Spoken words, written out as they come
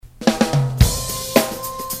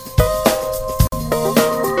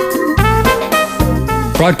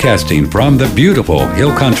Broadcasting from the beautiful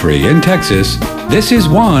Hill Country in Texas, this is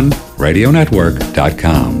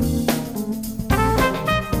OneRadioNetwork.com.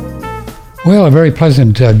 Well, a very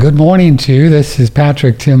pleasant good morning to you. This is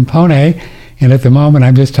Patrick Timpone, and at the moment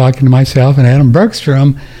I'm just talking to myself and Adam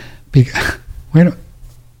Bergstrom.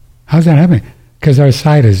 How's that happening? Because our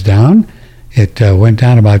site is down. It went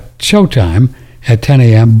down about showtime at 10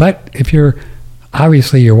 a.m. But if you're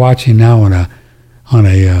watching now on a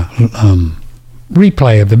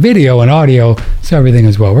replay of the video and audio, so everything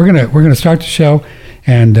as well. We're gonna start the show,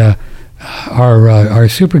 and our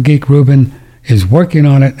super geek Ruben is working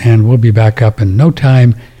on it, and we'll be back up in no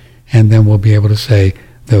time, and then we'll be able to say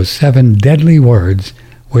those 7 deadly words,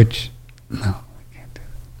 which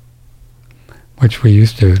we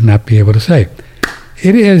used to not be able to say.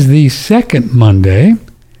 It is the second Monday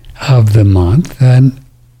of the month, and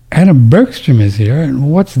Adam Bergstrom is here,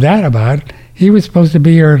 and what's that about? He was supposed to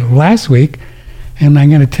be here last week, and I'm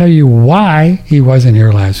going to tell you why he wasn't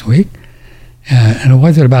here last week. And it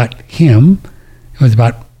wasn't about him. It was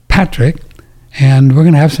about Patrick, and we're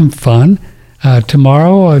going to have some fun.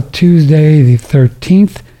 Tomorrow, Tuesday the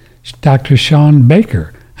 13th, Dr. Shawn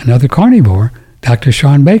Baker, another carnivore. Dr.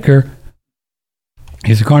 Shawn Baker,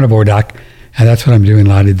 he's a carnivore doc, and that's what I'm doing, a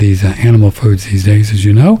lot of these animal foods these days, as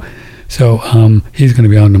you know. So he's going to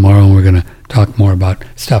be on tomorrow, and we're going to talk more about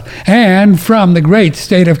stuff. And from the great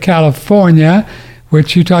state of California,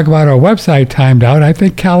 which you talk about our website timed out, I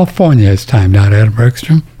think California is timed out, Adam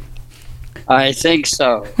Bergstrom. I think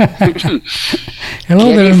so.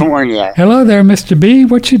 Hello California. There. Hello there, Mr. B.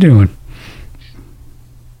 What you doing?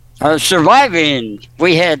 Surviving.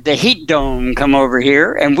 We had the heat dome come over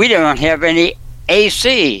here, and we don't have any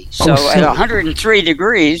AC. So at 103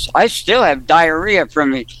 degrees, I still have diarrhea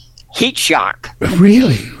from the heat shock.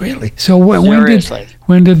 Really? So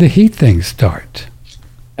when did the heat thing start?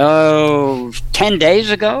 10 days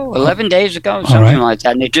ago, 11 days ago, something like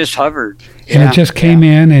that. And it just hovered. And it just came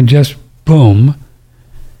in and just boom.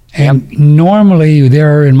 And normally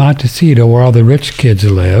there in Montecito, where all the rich kids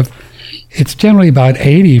live, it's generally about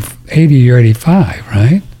 80 or 85,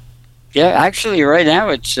 right? Yeah, actually right now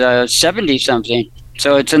it's 70-something.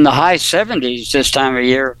 So it's in the high 70s this time of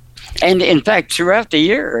year. And in fact, throughout the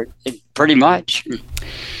year, pretty much.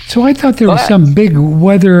 So I thought there was some big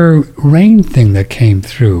weather rain thing that came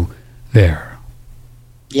through there.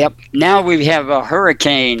 Yep. Now we have a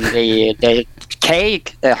hurricane, the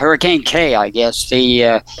Hurricane K, I guess.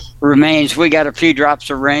 The remains. We got a few drops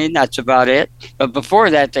of rain. That's about it. But before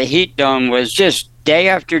that, the heat dome was just day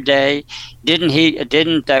after day.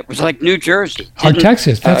 That was like New Jersey. Or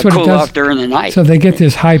Texas. That's what it does. Cool off during the night. So they get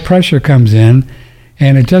this high pressure comes in,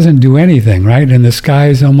 and it doesn't do anything, right? And the sky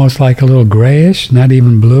is almost like a little grayish, not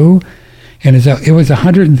even blue. And it was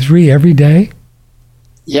 103 every day?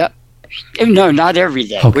 Yep. No, not every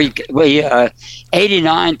day. Okay. We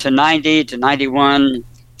 89 to 90 to 91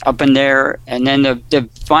 up in there. And then the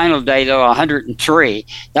final day, though, 103.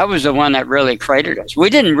 That was the one that really cratered us. We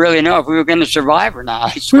didn't really know if we were going to survive or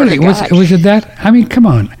not. Really? Was it that? I mean, come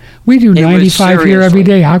on. We do 95 here every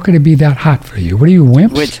day. How could it be that hot for you? What are you,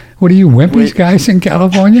 wimps? What are you, wimpy guys in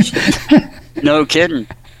California? No kidding.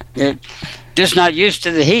 Just not used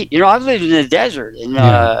to the heat. You know, I've lived in the desert in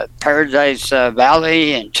Paradise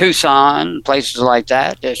Valley and Tucson, places like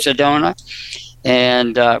that, Sedona.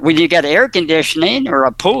 And when you got air conditioning or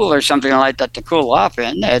a pool or something like that to cool off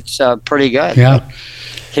in, it's pretty good. Yeah. But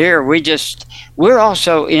here, we're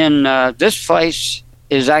also in, this place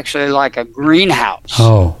is actually like a greenhouse.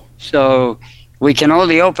 Oh. So we can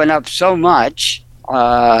only open up so much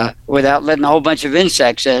without letting a whole bunch of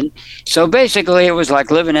insects in. So basically, it was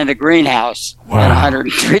like living in a greenhouse at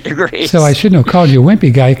 103 degrees. So I shouldn't have called you a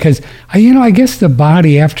wimpy guy, because, I guess the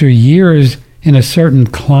body, after years in a certain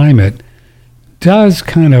climate, does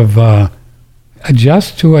kind of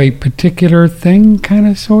adjust to a particular thing, kind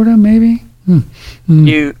of, sort of, maybe?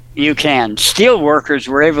 You can. Steel workers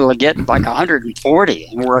were able to get like 140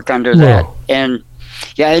 and work under that. And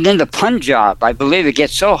then the Punjab, I believe it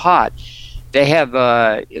gets so hot. They have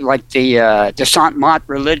like the Sant Mat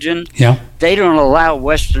religion. Yeah. They don't allow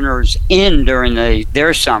Westerners in during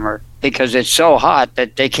their summer because it's so hot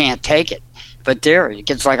that they can't take it. But there, it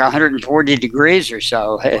gets like 140 degrees or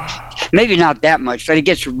so. Maybe not that much, but it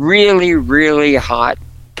gets really, really hot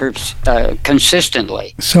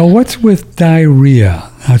consistently. So what's with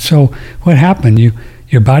diarrhea? So what happened?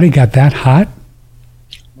 Your body got that hot?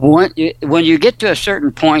 When you get to a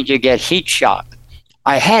certain point, you get heat shock.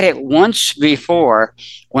 I had it once before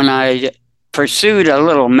when I pursued a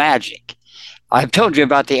little magic. I've told you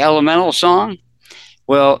about the Elemental song.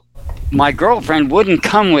 Well, my girlfriend wouldn't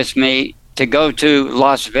come with me to go to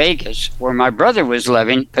Las Vegas, where my brother was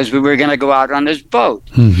living, because we were going to go out on his boat.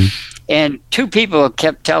 Mm-hmm. And two people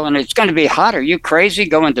kept telling her, it's going to be hot. Are you crazy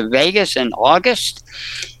going to Vegas in August?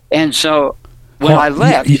 And so when I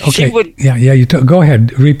left, she would... Go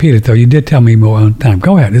ahead. Repeat it, though. You did tell me more on time.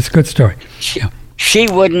 Go ahead. It's a good story. She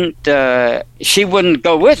wouldn't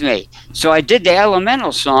go with me. So I did the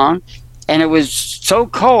Elemental song, and it was so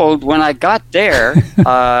cold when I got there.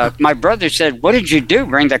 My brother said, what did you do?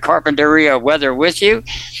 Bring the Carpinteria weather with you?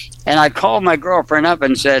 And I called my girlfriend up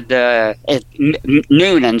and said, at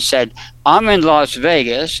noon, and said, I'm in Las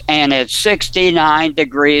Vegas, and it's 69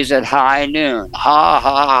 degrees at high noon. Ha,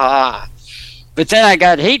 ha, ha. But then I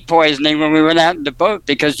got heat poisoning when we went out in the boat,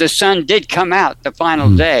 because the sun did come out the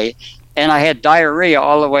final day, and I had diarrhea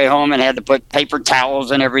all the way home and had to put paper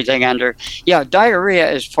towels and everything under. Yeah,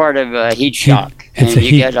 diarrhea is part of heat shock, and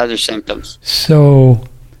you get other symptoms. So...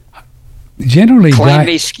 generally,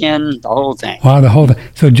 clammy skin, the whole thing. Wow, the whole thing.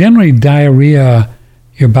 So generally, diarrhea,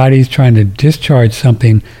 your body's trying to discharge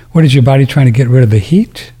something. What is your body trying to get rid of the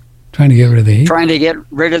heat? Trying to get rid of the heat? Trying to get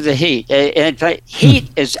rid of the heat. In fact, heat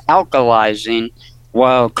is alkalizing,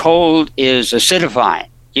 while cold is acidifying.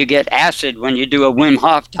 You get acid when you do a Wim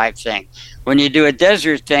Hof type thing. When you do a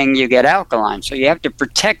desert thing, you get alkaline. So you have to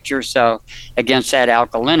protect yourself against that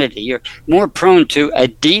alkalinity. You're more prone to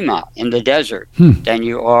edema in the desert than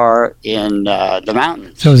you are in the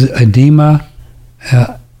mountains. So is edema,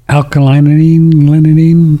 alkalinity,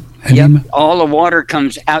 edema? Yep. All the water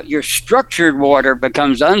comes out. Your structured water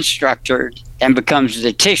becomes unstructured and becomes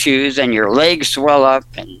the tissues, and your legs swell up,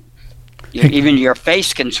 and even your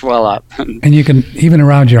face can swell up. And you can, even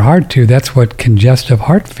around your heart too, that's what congestive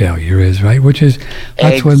heart failure is, right?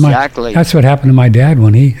 That's what happened to my dad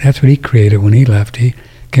that's what he created when he left.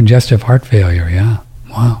 Congestive heart failure, yeah.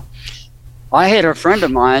 Wow. I had a friend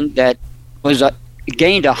of mine that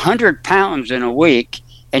gained 100 pounds in a week,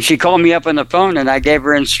 and she called me up on the phone, and I gave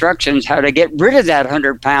her instructions how to get rid of that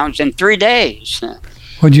 100 pounds in 3 days.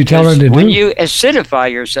 What'd you tell her to do? When you acidify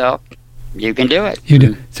yourself, you can do it. You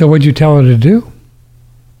do. So what'd you tell her to do?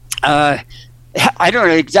 I don't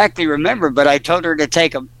exactly remember, but I told her to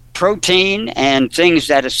take a protein and things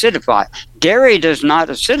that acidify. Dairy does not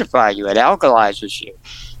acidify you. It alkalizes you.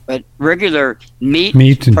 But regular meat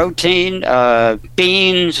and protein,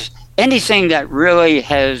 beans, anything that really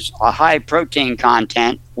has a high protein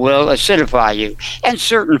content will acidify you. And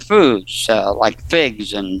certain foods, like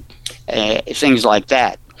figs and things like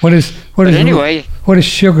that. What is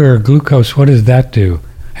sugar or glucose? What does that do?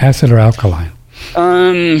 Acid or alkaline?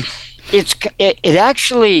 It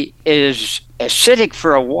actually is acidic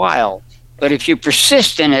for a while, but if you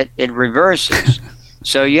persist in it, it reverses.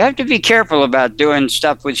 So you have to be careful about doing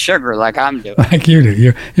stuff with sugar like I'm doing. Like you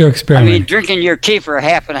do. You're experimenting. I mean, drinking your kefir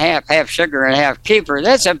half and half sugar and half kefir,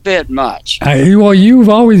 that's a bit much. Well, you've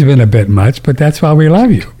always been a bit much, but that's why we love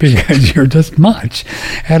you, because you're just much.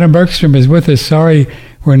 Adam Bergstrom is with us. Sorry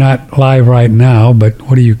we're not live right now, but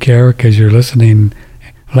what do you care, because you're listening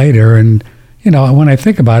later. And, when I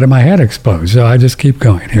think about it, my head explodes. So I just keep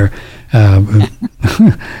going here. Let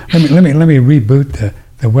me reboot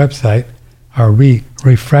the website. Or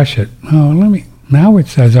refresh it. Oh, now it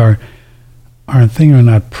says our thing are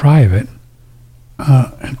not private.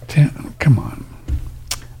 Come on.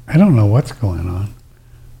 I don't know what's going on.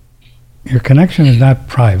 Your connection is not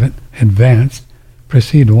private. Advanced.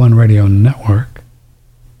 Proceed to One Radio Network.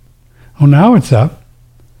 Oh, now it's up.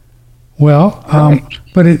 Well,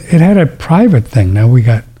 but it had a private thing. Now we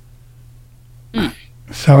got...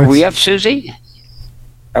 So are we up, Susie?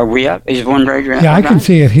 Are we up? Is One Radio? Yeah, I can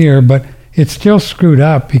see it here, but it's still screwed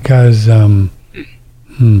up because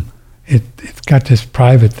it's got this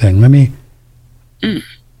private thing. Let me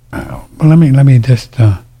just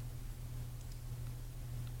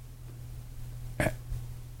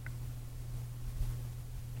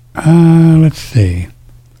let's see.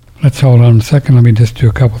 Let's hold on a second. Let me just do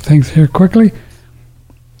a couple things here quickly.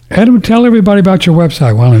 Adam, tell everybody about your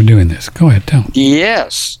website while I'm doing this. Go ahead, tell them.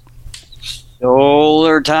 Yes.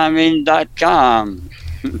 SolarTiming.com.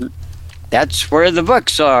 That's where the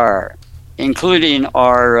books are, including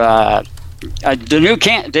our I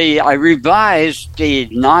revised the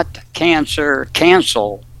Not Cancer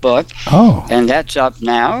Cancel book. Oh. And that's up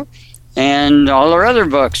now. And all our other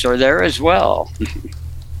books are there as well.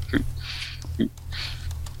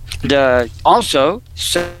 Also,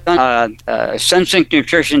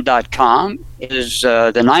 SunsyncNutrition.com is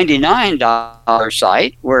the $99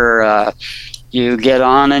 site where you get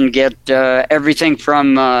on and get everything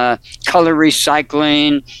from color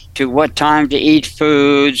recycling to what time to eat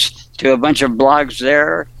foods to a bunch of blogs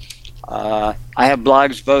there. I have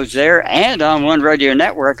blogs both there and on One Radio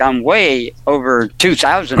Network. I'm way over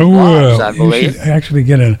 2,000 blogs, I believe. You should actually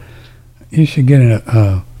get an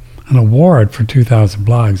award for 2,000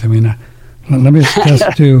 blogs. I mean, let me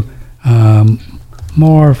just do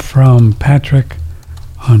more from Patrick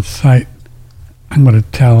on site. I'm going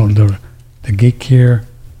to tell the geek here,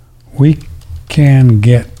 we can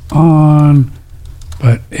get on,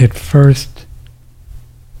 but it first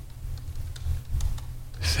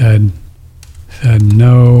said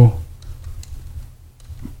no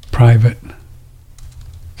private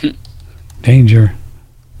danger.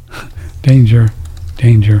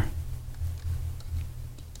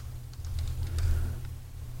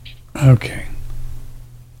 Okay.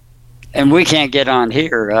 And we can't get on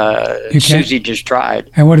here. Susie just tried.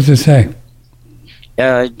 And what does it say?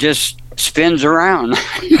 Just spins around.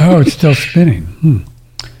 Oh, it's still spinning.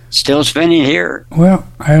 Still spinning here. Well,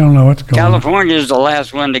 I don't know what's going on. California is the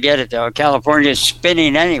last one to get it, though. California is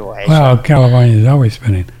spinning anyway. Well, so. California is always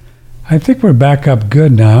spinning. I think we're back up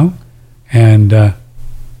good now. And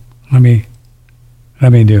let me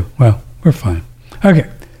do. Well, we're fine. Okay.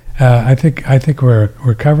 I think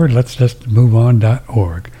we're covered. Let's just move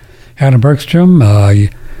on.org. Adam Bergstrom,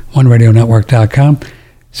 OneRadioNetwork.com.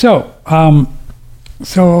 So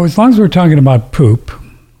as long as we're talking about poop,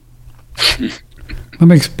 let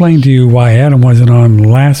me explain to you why Adam wasn't on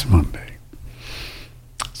last Monday.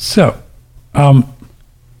 So,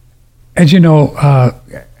 as you know,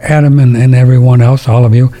 Adam and everyone else, all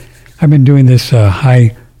of you, I've been doing this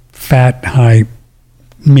high-fat,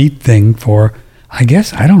 high-meat thing for, I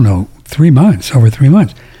guess, I don't know, over 3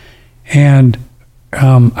 months. And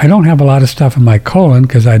I don't have a lot of stuff in my colon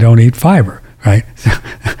because I don't eat fiber, right?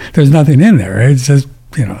 There's nothing in there. It's just,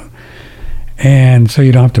 and so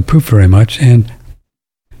you don't have to poop very much. And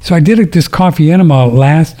so I did this coffee enema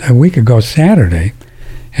a week ago Saturday,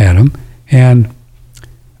 Adam, and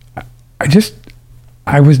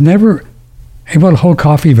I was never able to hold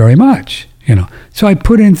coffee very much, So I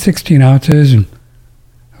put in 16 ounces, and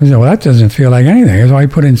I said, well, that doesn't feel like anything. So I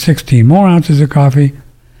put in 16 more ounces of coffee.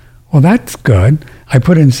 Well, that's good. I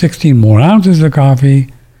put in 16 more ounces of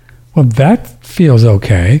coffee. Well, that feels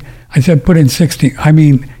okay. I said, put in 16. I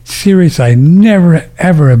mean, seriously, I never,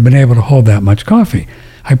 ever have been able to hold that much coffee.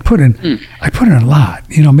 I put in a lot,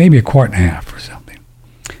 maybe a quart and a half or something.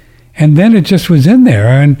 And then it just was in there.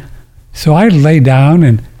 And so I lay down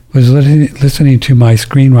and was listening to my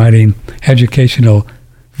screenwriting educational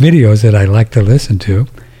videos that I like to listen to.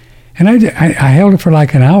 And I held it for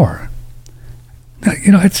like an hour.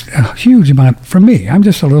 It's a huge amount for me. I'm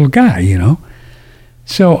just a little guy,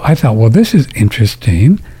 So I thought, well, this is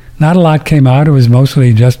interesting. Not a lot came out. It was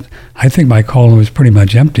mostly just, I think my colon was pretty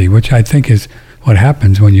much empty, which I think is what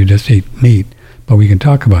happens when you just eat meat. But we can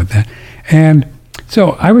talk about that. And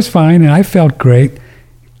so I was fine, and I felt great.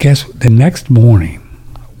 Guess the next morning,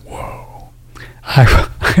 whoa,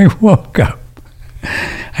 I woke up,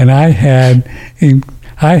 and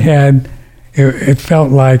it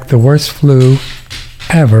felt like the worst flu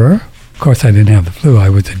ever. Of course, I didn't have the flu. I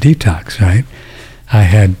was a detox, right? I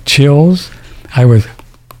had chills. I was,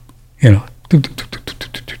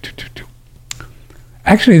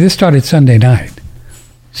 Actually, this started Sunday night.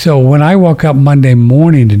 So when I woke up Monday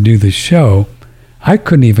morning to do the show, I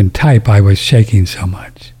couldn't even type. I was shaking so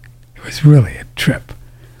much. It was really a trip.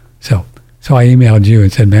 So I emailed you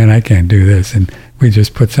and said, man, I can't do this. And we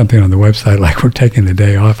just put something on the website like we're taking the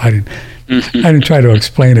day off. I didn't try to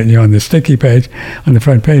explain it, on the sticky page, on the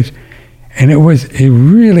front page. And it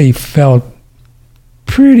really felt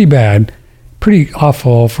pretty bad, pretty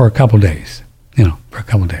awful for a couple days,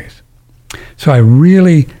 So I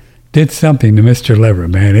really did something to Mr. Liver,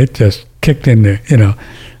 man. It just kicked into,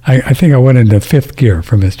 I think I went into fifth gear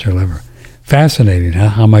for Mr. Liver. Fascinating, huh?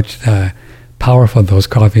 How much powerful those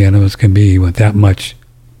coffee enemas can be with that much.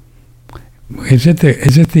 Is it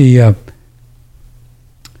the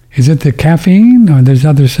caffeine, or there's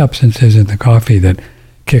other substances in the coffee that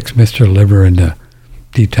kicks Mr. Liver into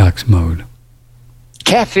detox mode?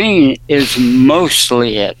 Caffeine is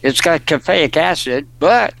mostly it. It's got caffeic acid,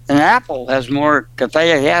 but an apple has more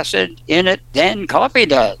caffeic acid in it than coffee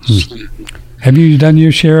does. Have you done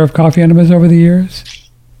your share of coffee enemas over the years?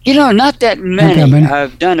 Not that many.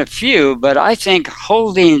 I've done a few, but I think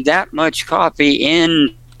holding that much coffee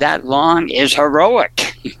in that long is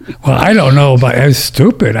heroic. Well, I don't know, but it's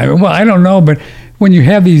stupid. I don't know, but when you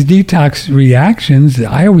have these detox reactions,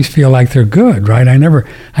 I always feel like they're good, right? I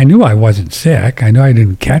knew I wasn't sick. I knew I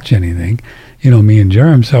didn't catch anything, me and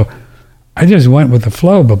germs. So I just went with the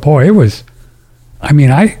flow. But boy, it was,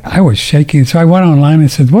 I was shaking. So I went online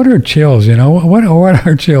and said, what are chills? What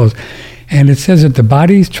are chills? And it says that the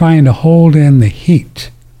body's trying to hold in the heat.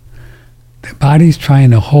 The body's trying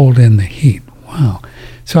to hold in the heat. Wow.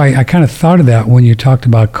 So I kind of thought of that when you talked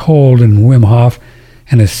about cold and Wim Hof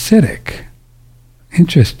and acidic.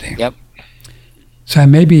 Interesting. Yep. So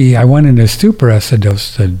maybe I went into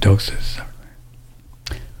superacidosis.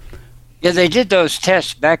 Yeah, they did those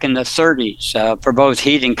tests back in the 30s for both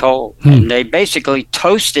heat and cold. And they basically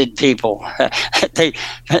toasted people. They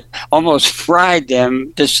almost fried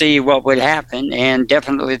them to see what would happen. And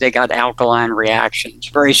definitely they got alkaline reactions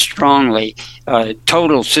very strongly,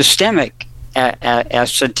 total systemic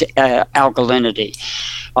alkalinity.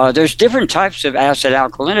 There's different types of acid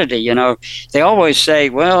alkalinity. You know, they always say,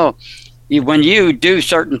 well, when you do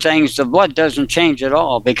certain things, the blood doesn't change at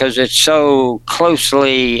all because it's so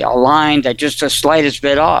closely aligned that just the slightest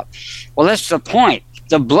bit off. Well, that's the point.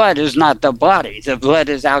 The blood is not the body. The blood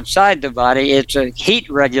is outside the body. It's a heat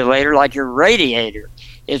regulator like your radiator.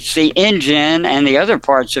 It's the engine and the other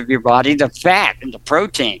parts of your body, the fat and the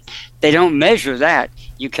protein. They don't measure that.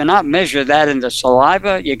 You cannot measure that in the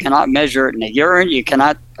saliva. You cannot measure it in the urine. You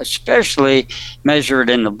cannot especially measure it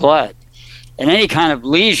in the blood. And any kind of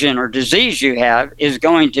lesion or disease you have is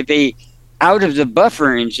going to be out of the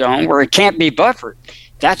buffering zone where it can't be buffered.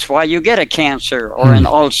 That's why you get a cancer or an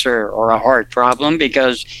ulcer or a heart problem,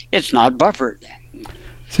 because it's not buffered.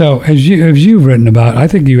 So as you've written about, I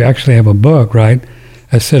think you actually have a book, right?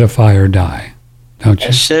 Acidify or Die, don't you?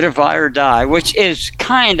 Acidify or Die, which is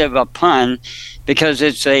kind of a pun because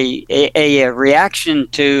it's a reaction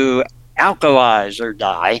to alkalize or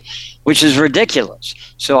die, which is ridiculous.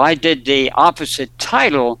 So I did the opposite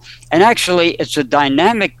title, and actually it's a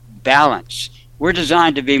dynamic balance. We're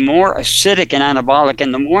designed to be more acidic and anabolic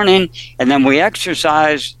in the morning, and then we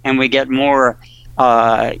exercise and we get more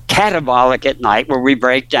catabolic at night where we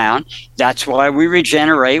break down. That's why we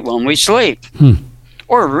regenerate when we sleep.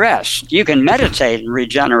 Or rest. You can meditate and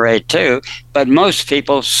regenerate too, but most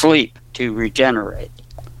people sleep to regenerate.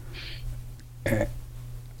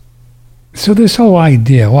 So this whole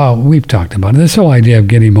idea, well, we've talked about it, this whole idea of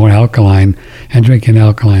getting more alkaline and drinking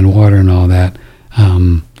alkaline water and all that,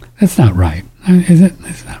 that's not right, is it?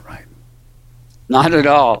 It's not right. Not at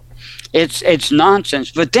all. It's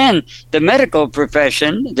nonsense. But then the medical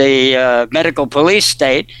profession, the medical police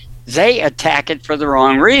state, they attack it for the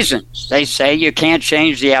wrong reasons. They say you can't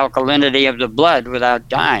change the alkalinity of the blood without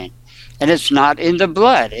dying. And it's not in the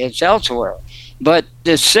blood, it's elsewhere. But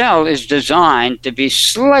the cell is designed to be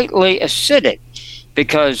slightly acidic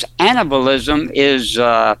because anabolism is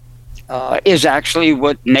actually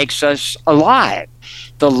what makes us alive.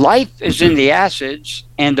 The life is in the acids,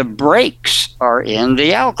 and the brakes are in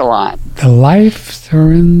the alkaline. The lives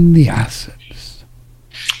are in the acids.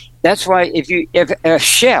 That's why if a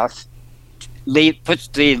chef puts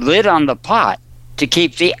the lid on the pot to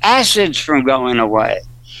keep the acids from going away,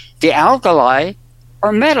 the alkali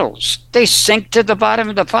are metals. They sink to the bottom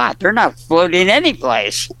of the pot. They're not floating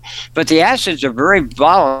anyplace. But the acids are very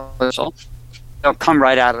volatile. They'll come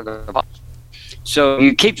right out of the pot. So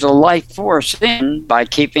you keep the life force in by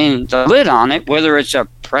keeping the lid on it, whether it's a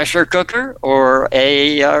pressure cooker or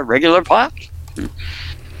a regular pot.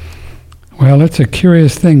 Well, that's a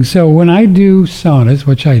curious thing. So when I do saunas,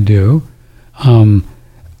 which I do,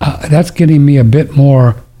 that's getting me a bit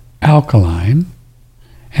more alkaline.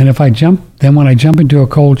 And if when I jump into a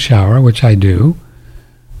cold shower, which I do,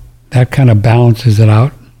 that kind of balances it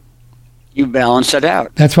out. You balance it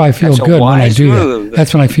out. That's why I feel good when I do that.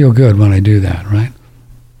 That's when I feel good when I do that, right?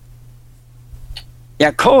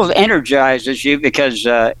 Yeah, cold energizes you because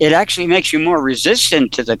it actually makes you more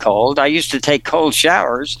resistant to the cold. I used to take cold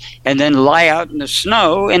showers and then lie out in the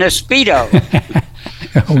snow in a Speedo.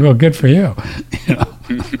 Well, good for you. You know.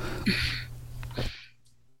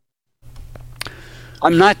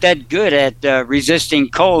 I'm not that good at resisting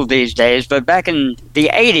cold these days, but back in the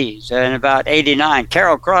 80s and about 89,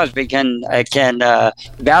 Carol Crosby can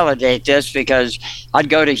validate this because I'd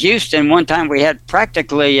go to Houston. One time we had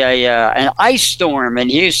practically an ice storm in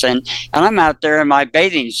Houston, and I'm out there in my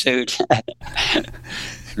bathing suit.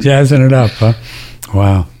 Jazzing it up, huh?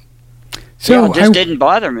 Wow. So it just didn't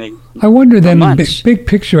bother me. I wonder then, big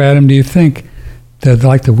picture, Adam, do you think that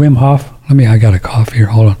like the Wim Hof, I got a cough here,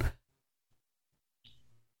 hold on.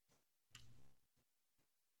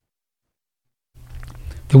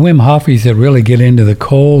 The Wim Hoffies that really get into the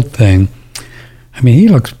cold thing, I mean, he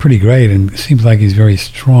looks pretty great and seems like he's very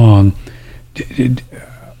strong.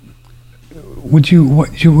 Would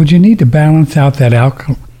you need to balance out that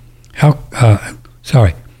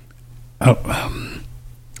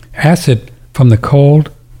acid from the cold?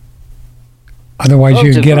 Otherwise,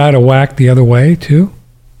 you get out of whack the other way too.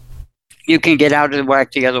 you can get out of the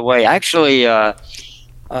whack the other way. Actually,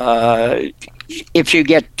 if you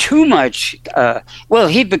get too much,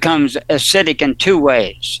 he becomes acidic in two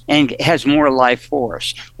ways and has more life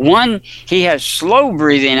force. One, he has slow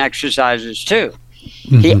breathing exercises too.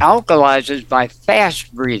 He alkalizes by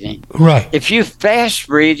fast breathing. Right. If you fast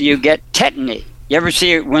breathe, you get tetany. You ever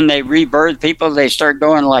see it when they rebirth people? They start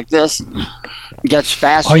going like this. It gets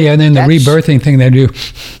faster. Oh, yeah, and then the rebirthing thing they do.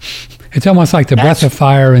 It's almost like the breath of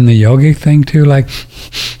fire in the yogic thing, too. Like,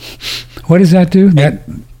 what does that do? That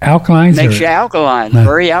alkalines? Makes you alkaline,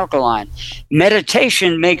 very alkaline.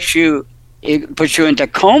 Meditation it puts you into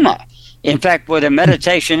coma. In fact, what a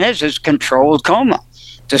meditation is controlled coma.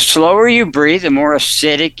 The slower you breathe, the more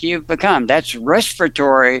acidic you become. That's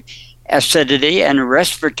respiratory acidity and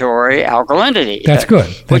respiratory alkalinity. That's good.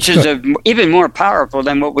 Which is even more powerful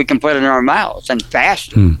than what we can put in our mouths and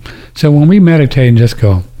faster. So when we meditate and just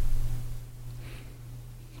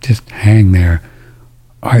hang there,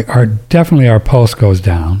 definitely our pulse goes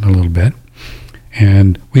down a little bit,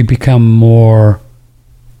 and we become more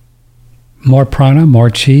prana, more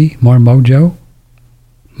chi, more mojo,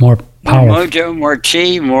 more power. More mojo, more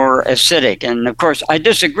chi, more acidic. And of course, I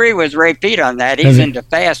disagree with Ray Pete on that. He's into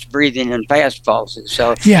fast breathing and fast pulses.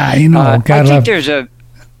 So yeah, I think there's a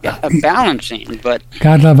balancing, but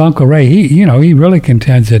God love Uncle Ray. He really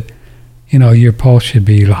contends that your pulse should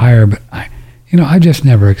be higher, but I just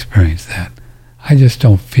never experienced that. I just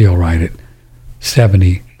don't feel right at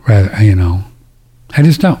 70. Rather, I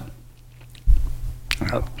just don't.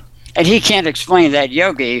 And he can't explain that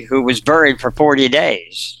yogi who was buried for 40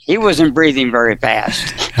 days. He wasn't breathing very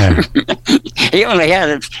fast. He only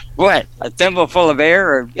had, a thimble full of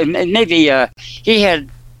air? Or maybe he had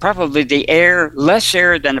probably less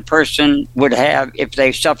air than a person would have if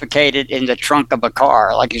they suffocated in the trunk of a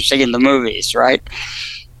car, like you see in the movies, right?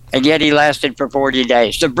 And yet he lasted for 40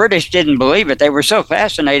 days. The British didn't believe it. They were so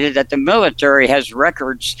fascinated that the military has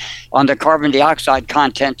records on the carbon dioxide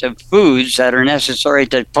content of foods that are necessary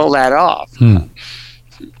to pull that off. Well,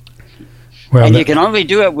 and you can only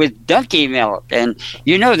do it with donkey milk. And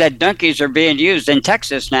you know that donkeys are being used in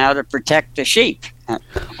Texas now to protect the sheep.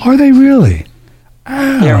 Are they really?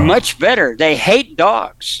 Oh. They're much better. They hate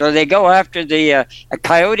dogs, so they go after a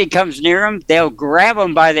coyote comes near them. They'll grab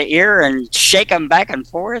them by the ear and shake them back and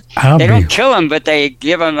forth. They don't kill them, but they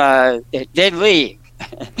give them they leave.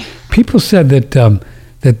 People said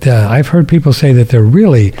that I've heard people say that they're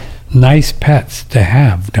really nice pets to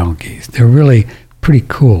have, donkeys. They're really pretty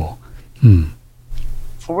cool.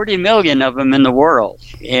 40 million of them in the world,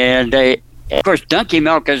 and of course, donkey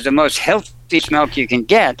milk is the most healthy milk you can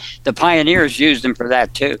get. The pioneers used them for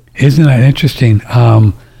that too. Isn't that interesting?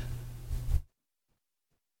 I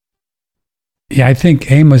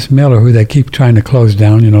think Amos Miller, who they keep trying to close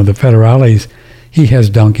down, the Federales, he has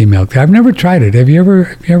donkey milk. I've never tried it. Have you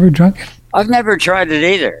ever drunk it? I've never tried it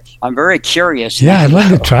either. I'm very curious. Yeah, I'd love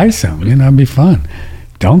to try some. It'd be fun.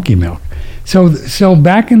 Donkey milk. So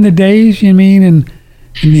back in the days, you mean in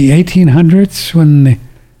the 1800s when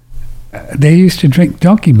they used to drink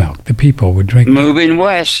donkey milk. The people would drink. Moving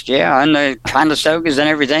west, and the Conestogas and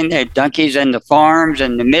everything. They had donkeys in the farms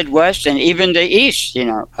and the Midwest and even the East.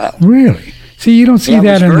 Really? See, you don't see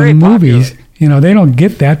that in the movies. Popular. They don't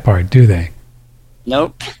get that part, do they?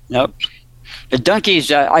 Nope. The donkeys,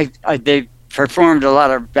 they performed a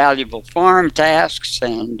lot of valuable farm tasks,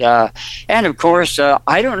 and of course,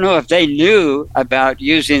 I don't know if they knew about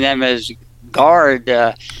using them as guard.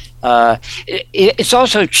 It's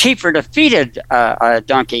also cheaper to feed a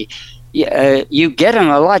donkey. You get them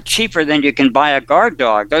a lot cheaper than you can buy a guard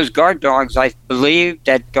dog. Those guard dogs, I believe,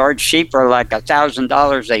 that guard sheep are like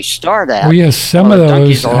 $1,000 they start at. Well, yes, some of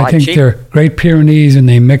those, I think they're Great Pyrenees, and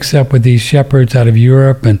they mix up with these shepherds out of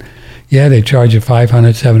Europe, and they charge you $500,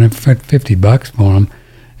 $750 for them,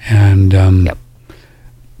 and yep.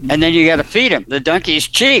 And then you got to feed them. The donkey's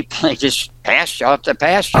cheap. They just pass you off the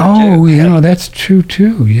pasture. Oh, that's true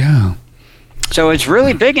too. Yeah. So it's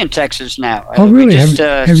really big in Texas now. Oh, really? We just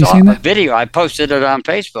have you saw seen a that? video. I posted it on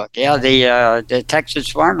Facebook. Yeah, the Texas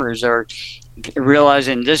farmers are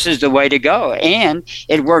realizing this is the way to go, and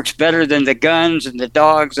it works better than the guns and the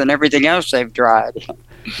dogs and everything else they've tried. Do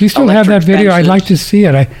you still have that video? Fences. I'd like to see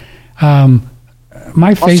it. I'll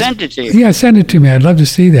send it to you. Yeah, send it to me. I'd love to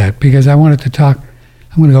see that because I wanted to talk.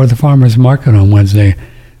 I'm going to go to the farmers market on Wednesday,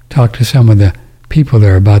 talk to some of the people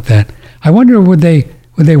there about that. I wonder would they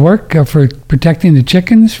work for protecting the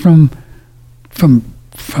chickens from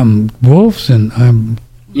wolves and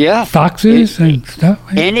Yeah. foxes and stuff.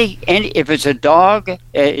 Any if it's a dog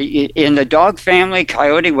in the dog family,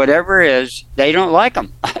 coyote, whatever it is, they don't like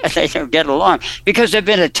them. They don't get along because they've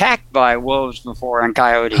been attacked by wolves before and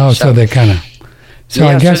coyotes. Oh, so they kind of. So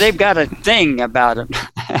yeah, I guess so they've got a thing about them.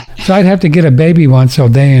 so I'd have to get a baby one so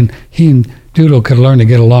he and Doodle could learn to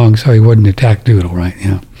get along, so he wouldn't attack Doodle, right?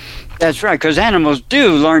 Yeah. That's right, because animals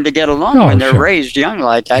do learn to get along when they're raised young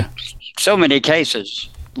like that. So many cases,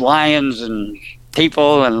 lions and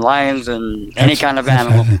people and lions and any kind of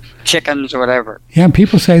animal, chickens or whatever. Yeah,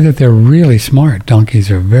 people say that they're really smart. Donkeys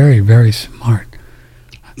are very, very smart.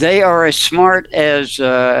 They are as smart as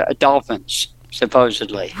dolphins,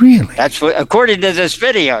 supposedly. Really? That's what, according to this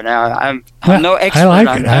video. Now, I'm no expert.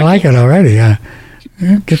 I like it already. Yeah,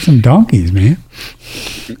 get some donkeys, man.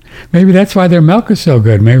 Maybe that's why their milk is so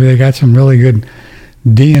good. Maybe they got some really good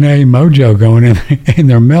DNA mojo going in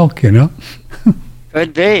their milk, you know?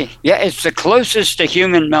 Could be. Yeah, it's the closest to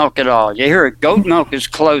human milk at all. You hear it, goat milk is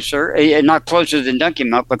closer, not closer than donkey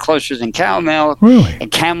milk, but closer than cow milk. Really? And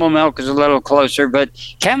camel milk is a little closer, but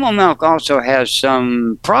camel milk also has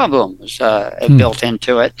some problems built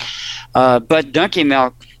into it. But donkey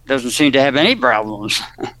milk doesn't seem to have any problems.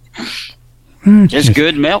 Just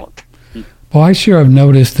good milk. Well, I sure have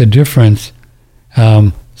noticed the difference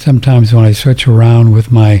sometimes when I switch around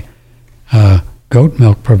with my goat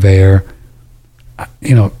milk purveyor.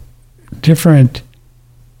 You know, different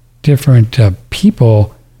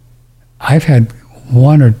people. I've had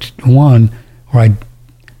one where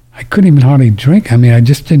I couldn't even hardly drink. I mean, I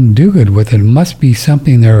just didn't do good with it. It must be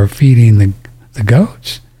something they're feeding the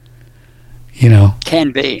goats. You know,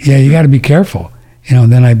 can be. Yeah, you got to be careful. You know,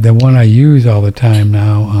 then the one I use all the time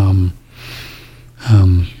now.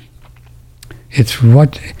 It's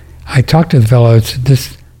what I talked to the fellow. It's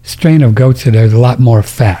this strain of goats that has a lot more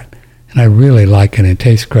fat. And I really like it. It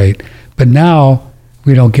tastes great. But now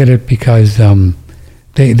we don't get it because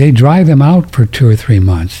they dry them out for 2 or 3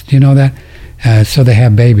 months. Do you know that? So they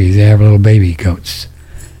have babies. They have little baby goats.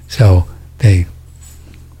 So they...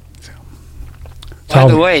 By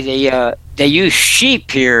the way, they use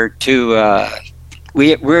sheep here to...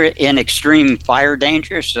 We're in extreme fire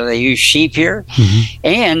danger, so they use sheep here. Mm-hmm.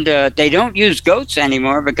 And they don't use goats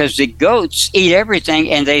anymore because the goats eat everything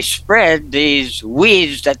and they spread these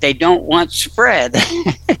weeds that they don't want spread.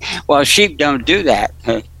 Well, sheep don't do that.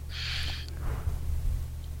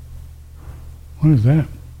 What is that?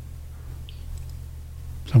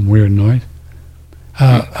 Some weird noise.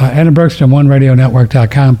 Adam Bergstrom,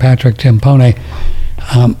 OneRadioNetwork.com, Patrick Timpone.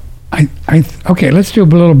 Okay, let's do a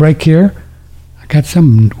little break here. Got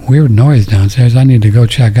some weird noise downstairs. I need to go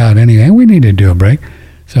check out anyway. We need to do a break.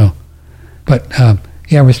 So, but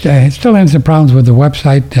yeah, we're still having some problems with the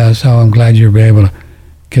website. So I'm glad you'll be able to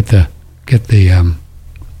get the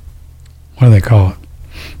what do they call it?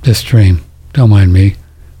 This stream. Don't mind me,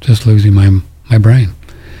 just losing my brain.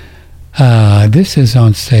 This is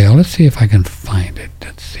on sale. Let's see if I can find it.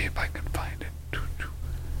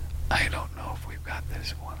 I don't know if we've got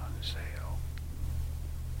this one on sale.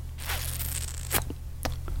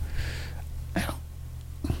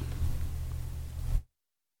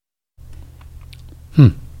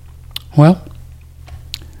 Well,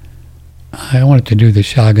 I wanted to do the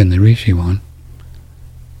Shag and the Rishi one.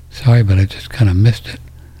 Sorry, but I just kind of missed it.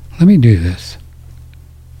 Let me do this.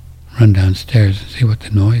 Run downstairs and see what the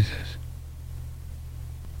noise is.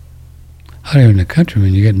 Out here in the country,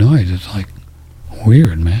 when you get noise, it's like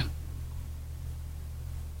weird, man.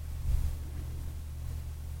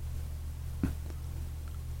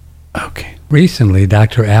 Okay. Recently,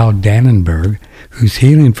 Dr. Al Dannenberg, who's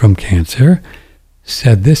healing from cancer,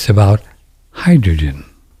 said this about hydrogen.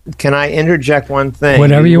 Can I interject one thing?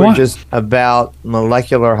 Whatever you want. Just about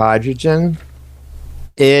molecular hydrogen.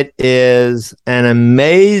 It is an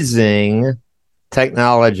amazing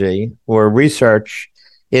technology or research.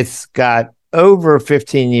 It's got over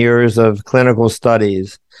 15 years of clinical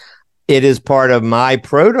studies. It is part of my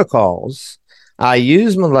protocols. I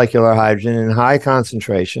use molecular hydrogen in high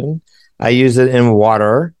concentration. I use it in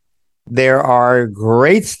water. There are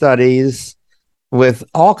great studies with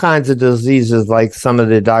all kinds of diseases, like some of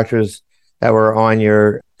the doctors that were on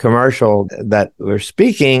your commercial that were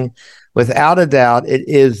speaking. Without a doubt, it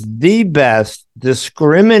is the best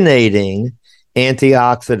discriminating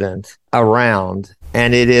antioxidant around,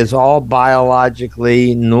 and it is all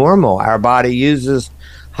biologically normal. Our body uses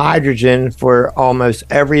hydrogen for almost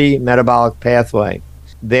every metabolic pathway.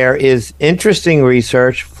 There is interesting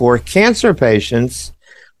research for cancer patients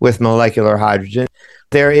with molecular hydrogen.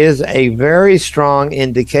 There is a very strong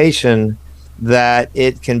indication that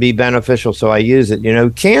it can be beneficial, so I use it. You know,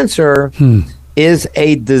 cancer is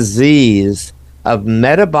a disease of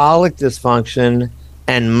metabolic dysfunction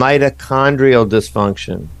and mitochondrial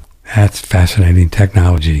dysfunction. That's fascinating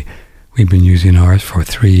technology. We've been using ours for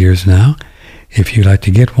 3 years now. If you'd like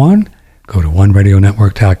to get one, go to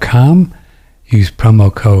oneradionetwork.com. Use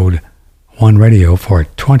promo code OneRadio for a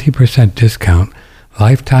 20% discount,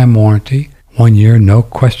 lifetime warranty, 1 year, no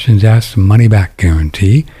questions asked, money back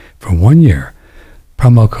guarantee for 1 year.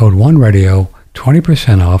 Promo code OneRadio,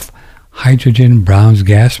 20% off hydrogen Brown's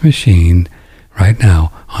gas machine right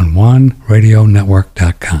now on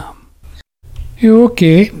oneradionetwork.com.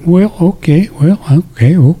 Okay,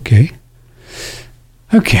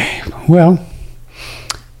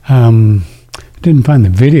 didn't find the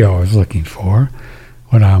video I was looking for.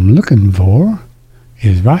 What I'm looking for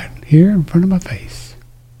is right here in front of my face.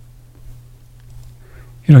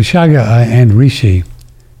 You know, Chaga and Reishi,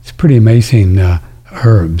 it's pretty amazing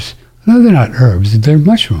herbs. No, they're not herbs. They're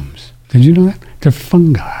mushrooms. Did you know that? They're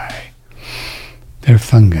fungi.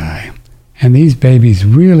 And these babies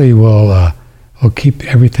really will keep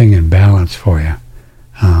everything in balance for you.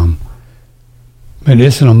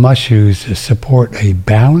 Medicinal mushrooms support a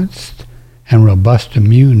balanced and robust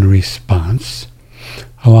immune response,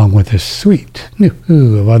 along with a suite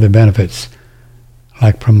of other benefits,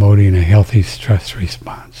 like promoting a healthy stress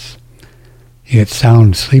response. You get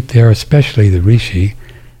sound sleep there, especially the reishi.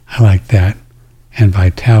 I like that. And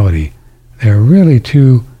vitality. They're really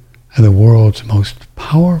two of the world's most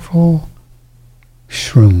powerful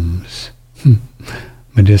shrooms,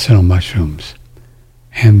 medicinal mushrooms.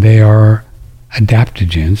 And they are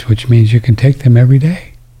adaptogens, which means you can take them every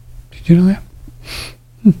day. Did you know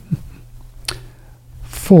that?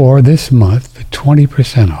 For this month,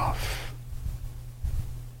 20% off.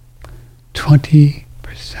 20%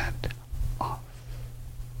 off.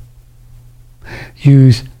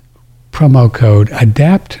 Use promo code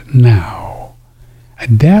ADAPTNOW.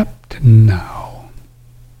 ADAPTNOW.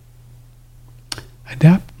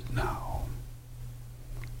 ADAPTNOW.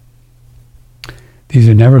 These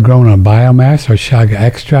are never grown on biomass or chaga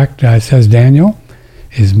extract, says Daniel,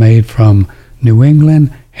 is made from New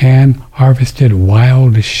England hand-harvested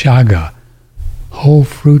wild chaga, whole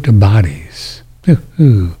fruit bodies. A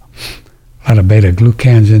lot of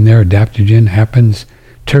beta-glucans in there, adaptogen, happens,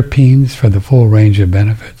 terpenes for the full range of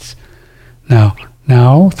benefits.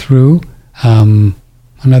 Now through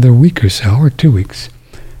another week or so, or 2 weeks,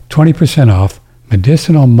 20% off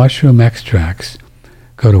medicinal mushroom extracts.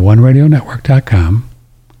 Go to oneradionetwork.com,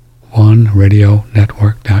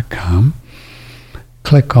 oneradionetwork.com.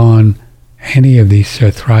 Click on any of these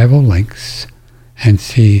Thrival links and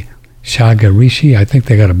see Chaga Reishi. I think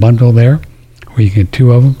they got a bundle there where you get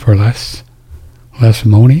 2 of them for less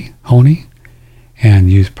honey,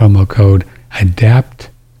 and use promo code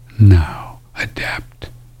ADAPTNOW. ADAPT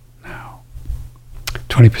now.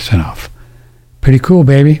 20% off. Pretty cool,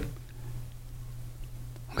 baby.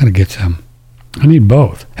 I'm going to get some. I need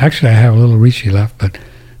both. Actually, I have a little reishi left, but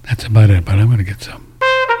that's about it. But I'm going to get some.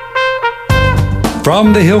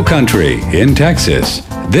 From the Hill Country in Texas,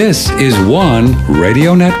 this is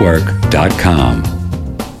OneRadioNetwork.com.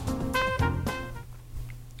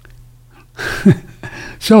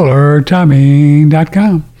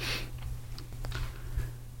 SolarTiming.com.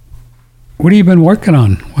 What have you been working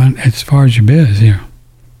on as far as your biz here?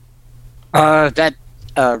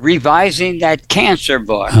 Revising that cancer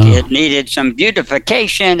book. It needed some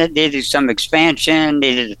beautification. It needed some expansion.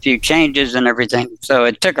 Needed a few changes and everything. So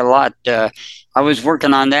it took a lot. I was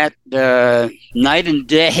working on that night and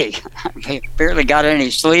day. I barely got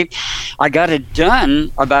any sleep. I got it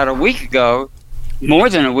done about a week ago, more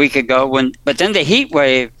than a week ago. But then the heat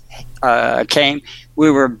wave came. We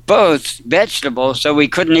were both vegetables, so we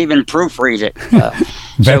couldn't even proofread it.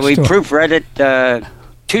 So we proofread it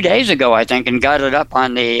 2 days ago, I think, and got it up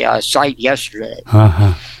on the site yesterday.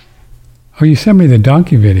 Oh, you sent me the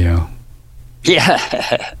donkey video.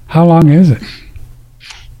 Yeah. How long is it?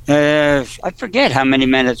 I forget how many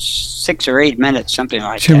minutes, 6 or 8 minutes, something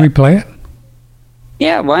like that. Should we play it?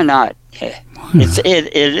 Yeah, why not?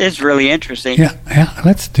 It is really interesting. Yeah,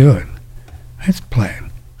 let's do it. Let's play it.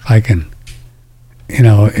 If I can,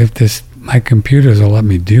 if my computers will let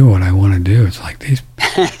me do what I want to do. It's like these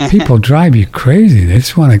people drive you crazy. They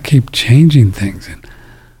just want to keep changing things. And,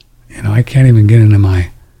 I can't even get into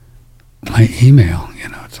my email.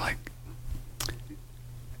 It's like,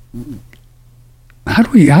 how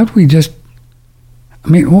do we just,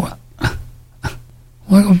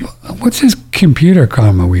 what's this computer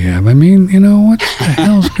karma we have? What the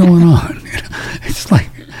hell's going on? It's like,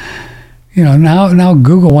 now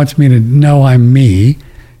Google wants me to know I'm me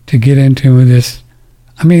to get into this.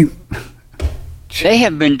 They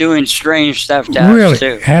have been doing strange stuff to us, Really?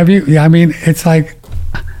 too. Have you? Yeah, I mean, it's like,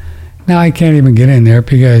 now I can't even get in there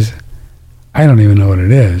because I don't even know what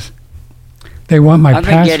it is. They want my I've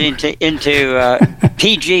been password. getting into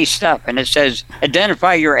PG stuff, and it says,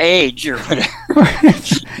 identify your age or whatever.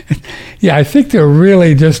 Yeah, I think they're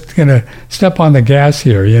really just going to step on the gas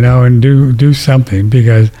here, you know, and do something,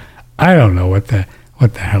 because I don't know what the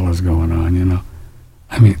hell is going on, you know.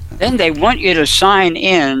 I mean, Then they want you to sign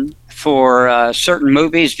in for certain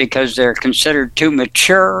movies because they're considered too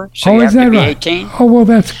mature, so you is have to that be right? 18. Oh, well,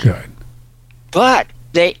 that's good. But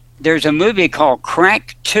there's a movie called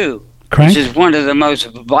Crank 2, Crank? which is one of the most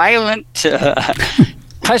violent,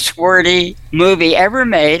 cuss-wordy movie ever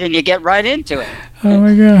made, and you get right into it. Oh,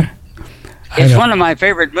 my God. It's one of my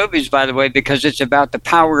favorite movies, by the way, because it's about the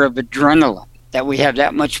power of adrenaline, that we have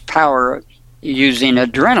that much power using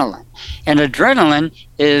adrenaline. And adrenaline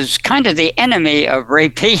is kind of the enemy of Ray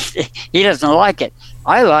Peat. He doesn't like it.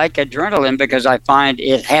 I like adrenaline because I find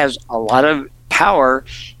it has a lot of power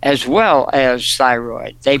as well as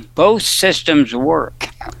thyroid. Both systems work.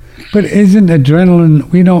 But isn't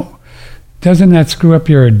adrenaline, doesn't that screw up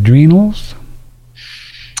your adrenals?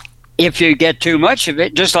 If you get too much of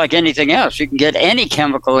it, just like anything else, you can get any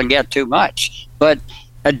chemical and get too much. But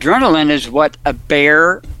adrenaline is what a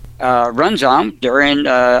bear runs on during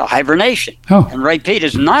hibernation. Oh. And Ray Peat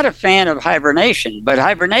is not a fan of hibernation, but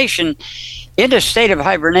hibernation, in a state of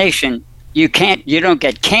hibernation, you don't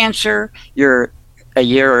get cancer, you're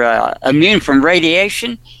immune from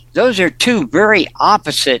radiation. Those are two very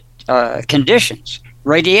opposite conditions.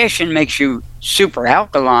 Radiation makes you super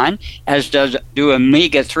alkaline, as do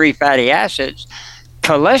omega-3 fatty acids.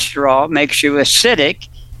 Cholesterol makes you acidic,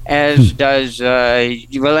 as does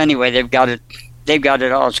well, anyway, they've got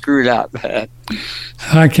it all screwed up.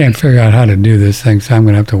 I can't figure out how to do this thing, so I'm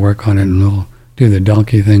going to have to work on it, and we'll do the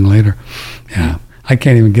donkey thing later. Yeah. I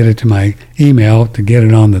can't even get it to my email to get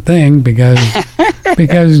it on the thing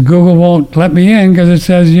because Google won't let me in because it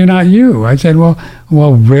says you're not you. I said, well,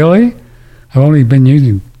 really? I've only been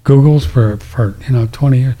using Google's for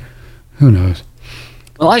 20 years. Who knows?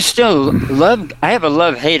 Well, I have a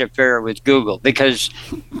love-hate affair with Google because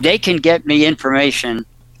they can get me information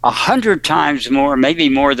 100 times more, maybe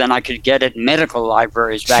more than I could get at medical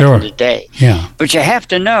libraries back in the day. Yeah. But you have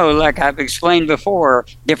to know, like I've explained before,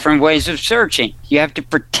 different ways of searching. You have to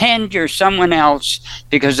pretend you're someone else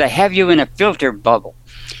because they have you in a filter bubble.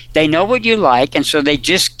 They know what you like, and so they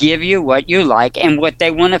just give you what you like and what they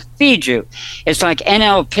want to feed you. It's like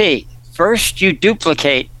NLP. First, you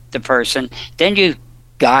duplicate the person, then you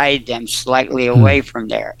guide them slightly away from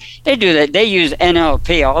there. They do that. They use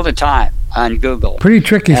NLP all the time on Google. Pretty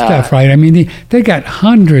tricky stuff, right? I mean, they got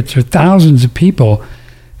hundreds or thousands of people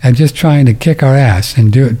and just trying to kick our ass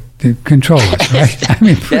and do it to control us, right? I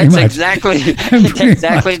mean, pretty That's much. exactly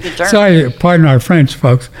the term. Sorry, pardon our French,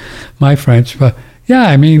 folks, my French, but yeah,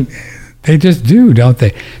 I mean, they just do, don't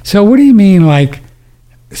they? So what do you mean,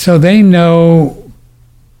 so they know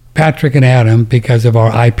Patrick and Adam because of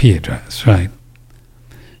our IP address, right?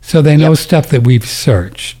 So they know stuff that we've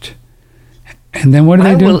searched. And then what do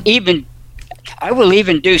they do? I will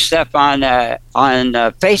even do stuff on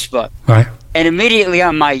Facebook. Right. And immediately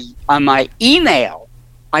on my email,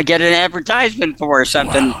 I get an advertisement for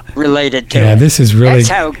something related to it. Yeah, this is really. That's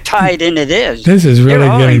how tied in it is. This is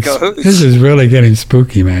really getting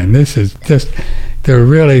spooky, man. This is just. They're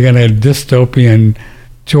really going to dystopian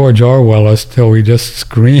George Orwell us till we just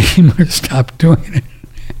scream or stop doing it.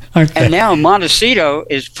 And now Montecito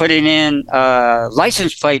is putting in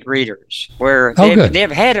license plate readers where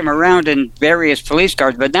they've had them around in various police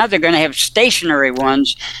cars, but now they're going to have stationary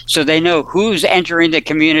ones so they know who's entering the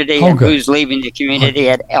community and who's leaving the community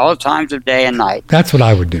at all times of day and night. That's what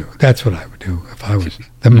I would do. That's what I would do if I was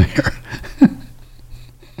the mayor.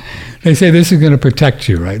 They say this is going to protect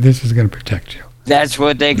you, right? This is going to protect you. That's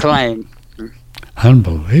what they claim.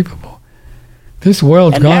 Unbelievable. This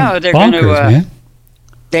world's gone bonkers, man.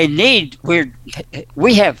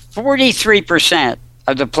 We have 43%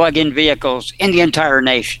 of the plug-in vehicles in the entire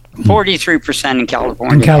nation. 43% in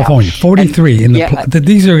California. In California, now. 43.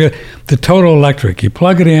 These are the total electric. You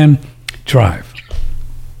plug it in, drive.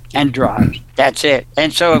 And drive. That's it.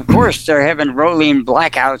 And so, of course, they're having rolling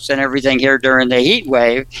blackouts and everything here during the heat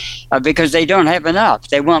wave because they don't have enough.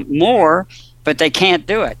 They want more, but they can't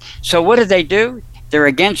do it. So what do? They're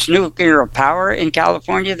against nuclear power in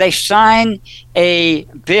California. They sign a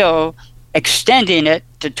bill extending it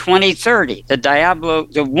to 2030.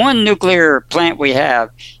 The one nuclear plant we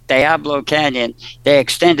have, Diablo Canyon, they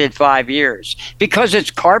extended 5 years because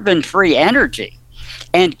it's carbon-free energy.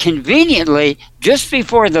 And conveniently, just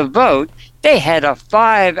before the vote, They had a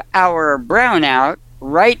 5-hour brownout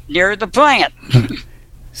right near the plant.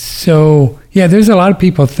 So, yeah, there's a lot of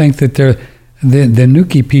people think that the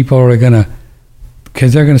Nuki people are going to,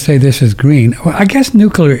 because they're going to say this is green. Well, I guess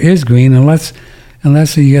nuclear is green unless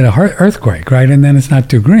you get an earthquake, right? And then it's not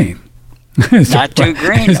too green. Not too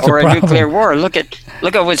green, or a nuclear war. Look at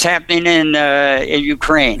what's happening in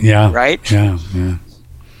Ukraine. Yeah. Right. Yeah.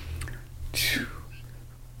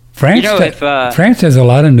 France. France has a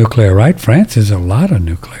lot of nuclear, right? France has a lot of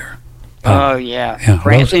nuclear. Oh yeah.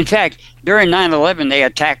 France. In fact, during 9/11, they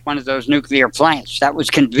attacked one of those nuclear plants. That was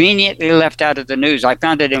conveniently left out of the news. I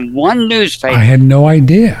found it in one newspaper. I had no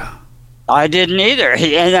idea. I didn't either,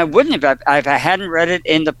 and I wouldn't have if I hadn't read it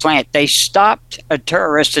in the plant. They stopped a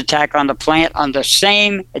terrorist attack on the plant on the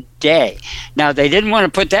same day. Now, they didn't want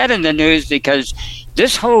to put that in the news because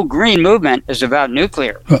this whole green movement is about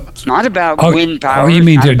nuclear. It's not about wind power. Oh, you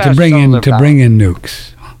mean to bring in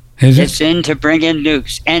nukes? It's in to bring in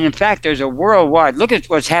nukes. And in fact, there's a worldwide, look at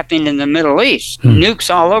what's happening in the Middle East. Nukes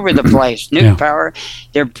all over the place. Nuke power.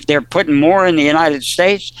 They're putting more in the United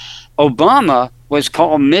States. Obama was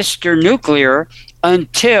called Mr. Nuclear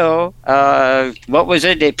until,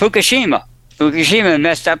 Fukushima. Fukushima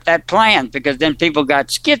messed up that plan because then people got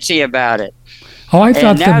skitsy about it. Oh, I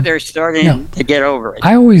thought now they're starting to get over it.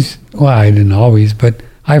 I didn't always, but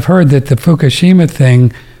I've heard that the Fukushima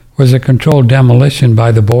thing was a controlled demolition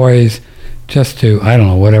by the boys just to, I don't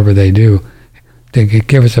know, whatever they do, to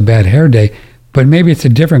give us a bad hair day. But maybe it's a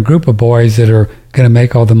different group of boys that are going to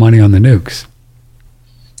make all the money on the nukes.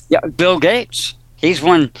 Yeah, Bill Gates. He's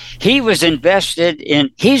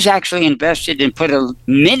actually invested in put a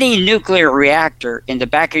mini nuclear reactor in the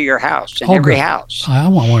back of your house, in every house. I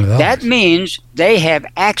want one of those. That means they have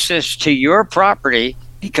access to your property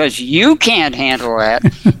because you can't handle that.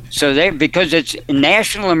 Because it's a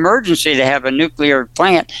national emergency to have a nuclear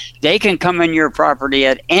plant, they can come in your property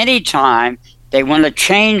at any time. They want to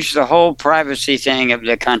change the whole privacy thing of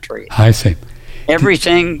the country. I see.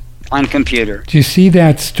 Everything on computer. Do you see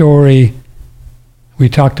that story? We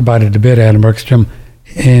talked about it a bit, Adam Bergstrom,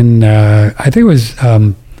 in, I think it was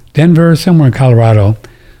Denver, somewhere in Colorado,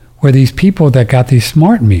 where these people that got these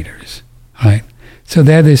smart meters, right? So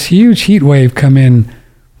they had this huge heat wave come in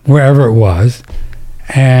wherever it was,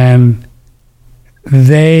 and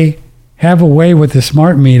they have a way with the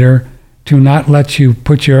smart meter to not let you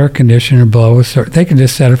put your air conditioner below they can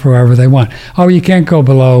just set it for wherever they want. Oh, you can't go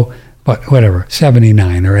below, but whatever,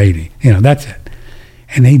 79 or 80, that's it.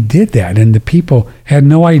 And they did that, and the people had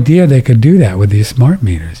no idea they could do that with these smart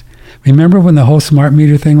meters. Remember when the whole smart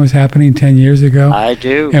meter thing was happening 10 years ago? I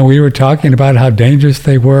do. And we were talking about how dangerous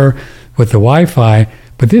they were with the Wi-Fi,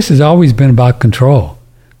 but this has always been about control.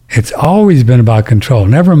 It's always been about control.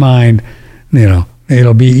 Never mind,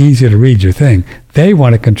 it'll be easy to read your thing. They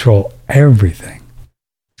want to control everything.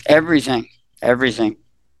 Everything.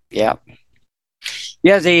 Yeah.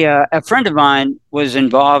 Yeah, a friend of mine was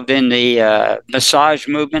involved in the massage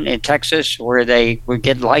movement in Texas where they would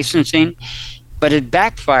get licensing, but it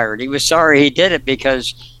backfired. He was sorry he did it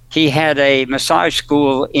because he had a massage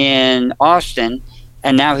school in Austin,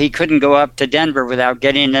 and now he couldn't go up to Denver without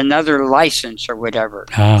getting another license or whatever.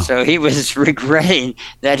 Oh. So he was regretting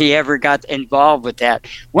that he ever got involved with that.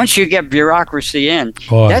 Once you get bureaucracy in,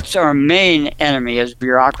 that's our main enemy is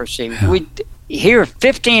bureaucracy. Yeah. We hear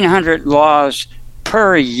 1,500 laws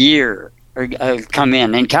per year come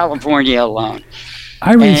in California alone.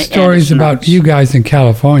 I read stories about you guys in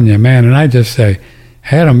California, man, and I just say,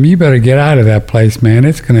 Adam, you better get out of that place, man.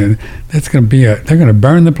 They're gonna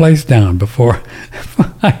burn the place down before.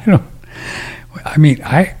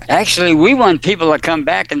 Actually, we want people to come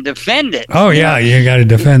back and defend it. Oh yeah, you got to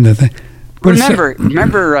defend the thing. But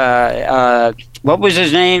remember, what was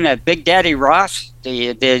his name? Big Daddy Ross,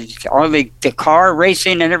 the car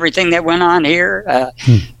racing and everything that went on here.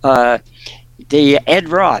 The Ed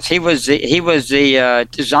Ross, he was the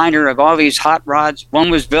designer of all these hot rods. One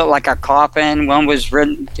was built like a coffin, one was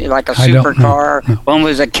ridden like a supercar, one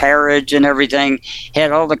was a carriage and everything.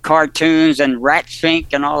 Had all the cartoons and Rat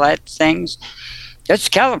Fink and all that things.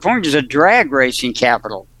 California's a drag racing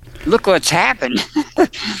capital. Look what's happened.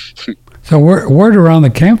 So word around the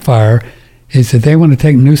campfire is that they want to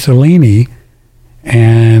take Mussolini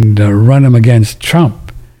and run him against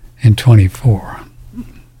Trump in 24.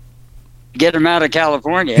 Get him out of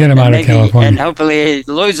California. And hopefully he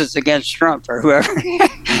loses against Trump or whoever.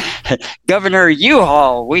 Governor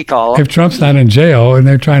U-Haul, we call him. If Trump's not in jail and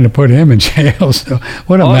they're trying to put him in jail, so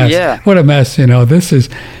what a mess. Yeah. What a mess, This is,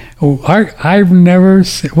 I've never,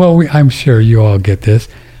 I'm sure you all get this.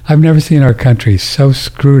 I've never seen our country so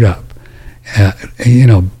screwed up.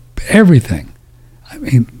 Everything.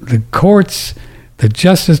 mean, the courts, the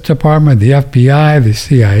Justice Department, the FBI, the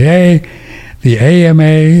CIA, the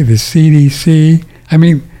AMA, the CDC. I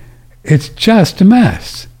mean, it's just a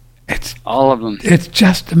mess. It's all of them. It's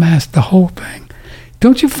just a mess, the whole thing.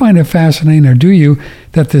 Don't you find it fascinating, or do you,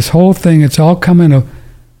 that this whole thing, it's all coming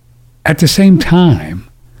at the same time?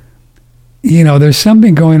 You know, there's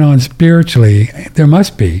something going on spiritually. There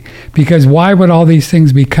must be, because why would all these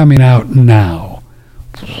things be coming out now?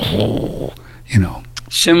 You know,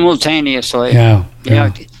 simultaneously. Yeah.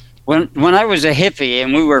 When I was a hippie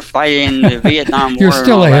and we were fighting the Vietnam War, you're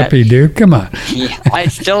still a hippie, dude. Come on. Yeah, I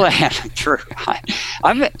still am. True.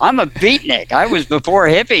 I'm a beatnik. I was before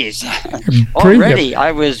hippies. Already,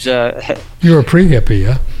 I was. You were pre-hippie,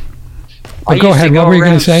 yeah. I go ahead. What were you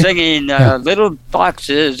going to say? Singing little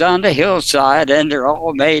boxes on the hillside, and they're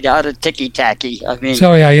all made out of ticky tacky. I mean,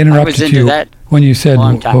 sorry, I interrupted you when you said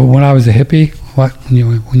when I was a hippie. What when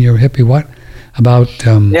you were a hippie? What about?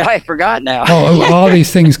 Yeah, I forgot now. all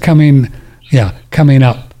these things coming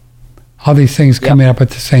up. All these things coming up at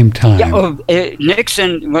the same time. Yeah,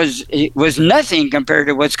 Nixon was nothing compared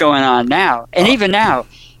to what's going on now, and even now,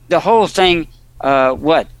 the whole thing.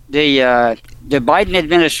 The Biden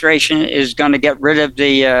administration is going to get rid of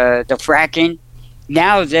the fracking.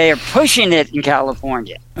 Now they are pushing it in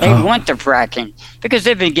California. They want the fracking because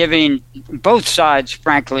they've been giving both sides,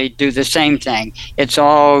 frankly, do the same thing. It's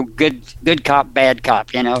all good cop, bad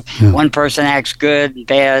cop. You know, one person acts good,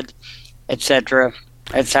 bad, etc.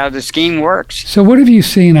 That's how the scheme works. So what have you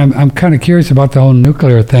seen? I'm kind of curious about the whole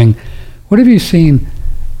nuclear thing. What have you seen?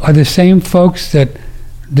 Are the same folks that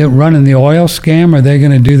run in the oil scam, are they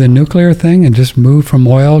going to do the nuclear thing and just move from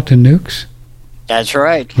oil to nukes? That's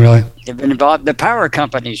right. Really? They've been involved. The power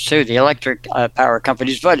companies too, the electric power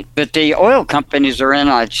companies, but the oil companies are in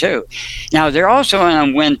on it too. Now they're also in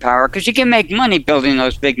on wind power because you can make money building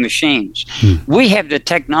those big machines. We have the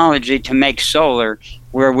technology to make solar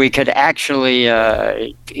where we could actually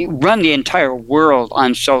run the entire world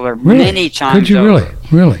on solar many times. Could you over.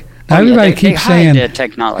 Really? Now everybody keeps saying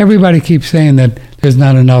that there's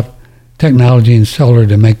not enough technology in solar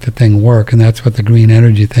to make the thing work, and that's what the green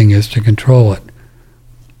energy thing is, to control it.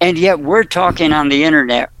 And yet we're talking on the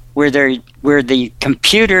internet where the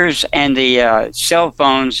computers and the cell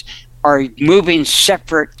phones are moving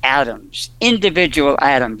separate atoms, individual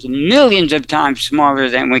atoms, millions of times smaller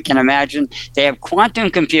than we can imagine. They have quantum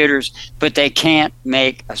computers, but they can't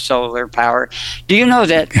make a solar power. Do you know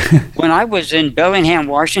that when I was in Bellingham,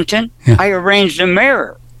 Washington, I arranged a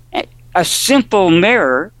mirror, a simple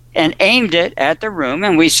mirror, and aimed it at the room,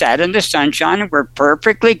 and we sat in the sunshine and were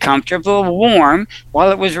perfectly comfortable, warm,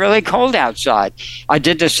 while it was really cold outside. I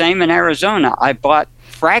did the same in Arizona. I bought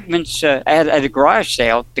fragments at a garage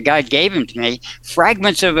sale. The guy gave them to me,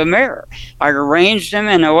 fragments of a mirror. I arranged them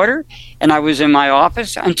in order, and I was in my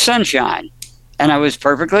office in sunshine, and I was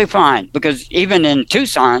perfectly fine, because even in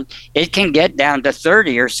Tucson, it can get down to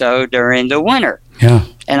 30 or so during the winter. Yeah.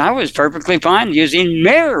 And I was perfectly fine using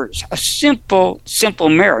mirrors, a simple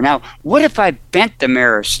mirror. Now, what if I bent the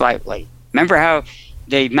mirror slightly? Remember how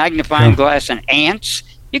the magnifying glass and ants?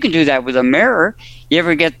 You can do that with a mirror. You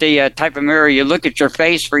ever get the type of mirror you look at your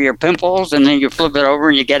face for your pimples and then you flip it over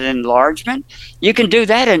and you get an enlargement? You can do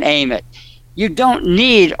that and aim it. You don't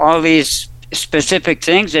need all these specific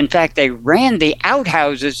things. In fact, they ran the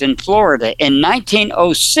outhouses in Florida in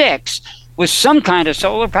 1906 with some kind of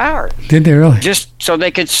solar power. Did they really? Just so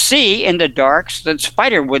they could see in the dark so that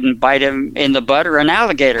spider wouldn't bite him in the butt or an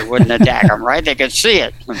alligator wouldn't attack him, right? They could see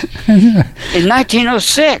it. In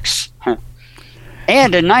 1906.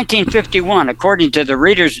 And in 1951, according to the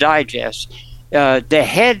Reader's Digest, the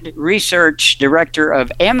head research director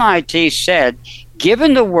of MIT said,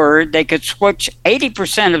 given the word, they could switch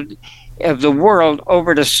 80% of the world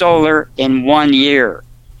over to solar in 1 year.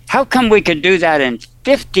 How come we could do that in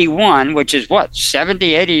 51, which is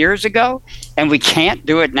 70, 80 years ago? And we can't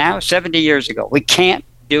do it now? 70 years ago. We can't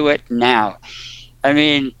do it now. I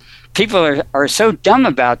mean, people are so dumb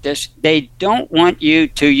about this. They don't want you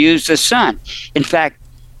to use the sun. In fact,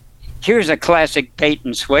 here's a classic bait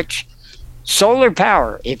and switch. Solar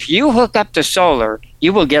power. If you hook up to solar,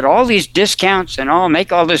 you will get all these discounts and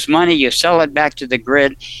make all this money. You sell it back to the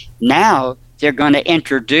grid. Now they're going to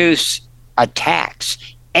introduce a tax.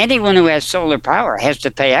 Anyone who has solar power has to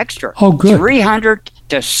pay extra. Oh, good. $300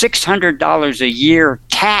 to $600 a year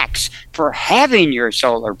tax for having your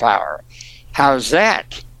solar power. How's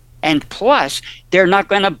that? And plus, they're not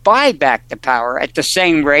going to buy back the power at the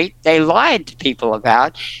same rate they lied to people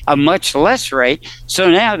about, a much less rate. So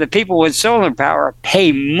now the people with solar power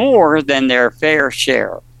pay more than their fair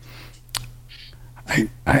share.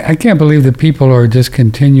 I can't believe that people are just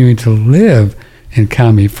continuing to live in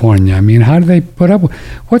California. I mean, how do they put up?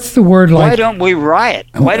 What's the word like? Why don't we riot?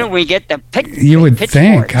 Why don't we get the You would think.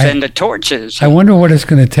 pitchforks and the torches? I wonder what it's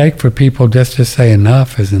going to take for people just to say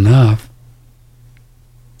enough is enough.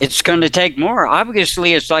 It's going to take more.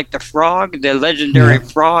 Obviously, it's like the frog, the legendary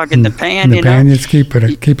frog in the pan. Just keep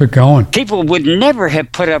it going. People would never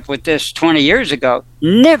have put up with this 20 years ago.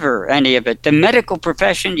 Never, any of it. The medical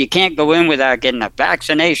profession, you can't go in without getting a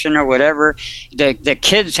vaccination or whatever. The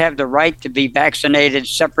kids have the right to be vaccinated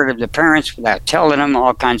separate of the parents without telling them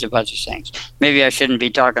all kinds of other things. Maybe I shouldn't be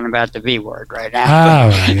talking about the V word right now.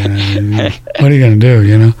 What are you going to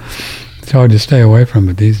do, It's hard to stay away from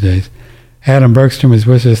it these days. Adam Bergstrom is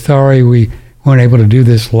with us. Sorry we weren't able to do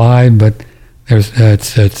this live, but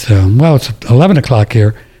it's 11 o'clock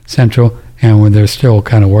here Central, and when they're still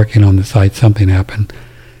kind of working on the site, something happened.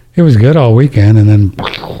 It was good all weekend, and then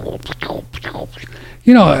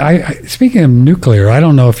I speaking of nuclear, I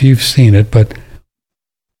don't know if you've seen it, but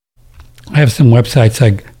I have some websites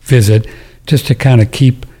I visit just to kind of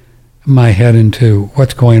keep my head into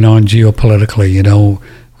what's going on geopolitically,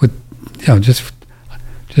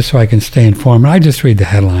 just so I can stay informed. I just read the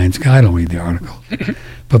headlines. I don't read the article.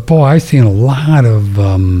 But boy, I've seen a lot of,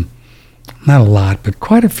 not a lot, but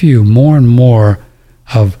quite a few, more and more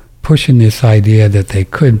of pushing this idea that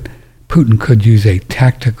Putin could use a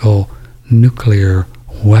tactical nuclear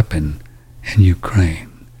weapon in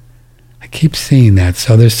Ukraine. I keep seeing that.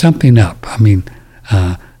 So there's something up. I mean,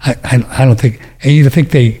 I don't think, you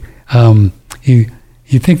think they, you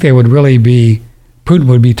think they would really be, Putin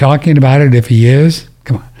would be talking about it if he is?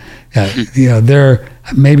 Come on.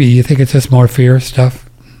 Maybe you think it's just more fear stuff?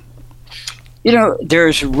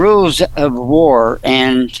 There's rules of war,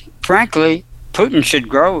 and frankly, Putin should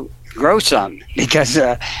grow some, because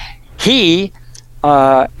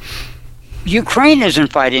Ukraine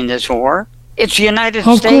isn't fighting this war. It's the United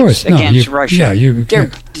States against Russia.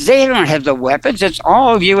 They don't have the weapons. It's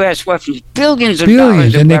all U.S. weapons, billions of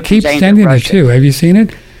dollars of and they weapons keep sending it too. Have you seen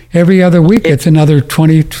it? Every other week, it's another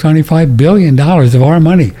 $25 billion of our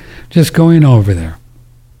money just going over there.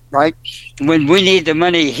 Right? When we need the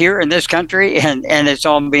money here in this country, and it's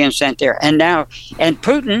all being sent there. And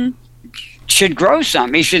Putin should grow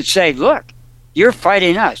some. He should say, look, you're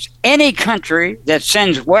fighting us. Any country that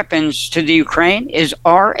sends weapons to the Ukraine is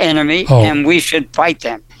our enemy, and we should fight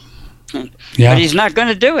them. Yeah. But he's not going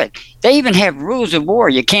to do it. They even have rules of war.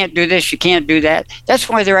 You can't do this, you can't do that. That's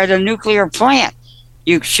why they're at a nuclear plant.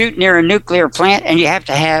 You shoot near a nuclear plant, and you have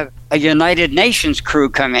to have a United Nations crew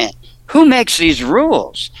come in. Who makes these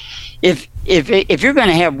rules? If you're going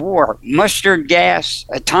to have war, mustard gas,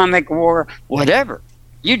 atomic war, whatever,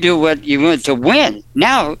 you do what you want to win.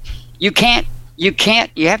 Now, you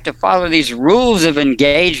have to follow these rules of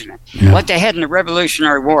engagement. Yeah. Like they had in the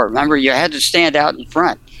Revolutionary War. Remember, you had to stand out in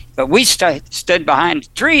front. But we stood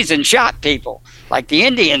behind trees and shot people like the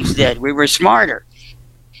Indians did. We were smarter.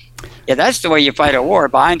 Yeah, that's the way you fight a war,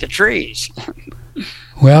 behind the trees.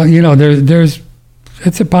 Well,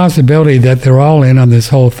 it's a possibility that they're all in on this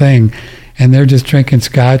whole thing, and they're just drinking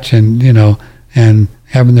scotch and and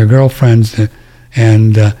having their girlfriends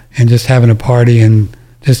and just having a party and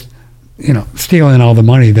just stealing all the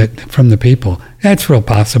money from the people. That's real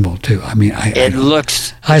possible too. I mean,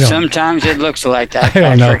 sometimes it looks like that. I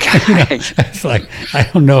don't know. It's like I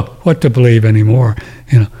don't know what to believe anymore.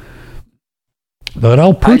 But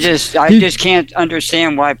Putin, I just can't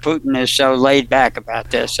understand why Putin is so laid back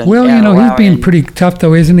about this. And, he's being pretty tough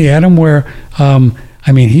though, isn't he, Adam? Where,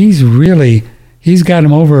 he's got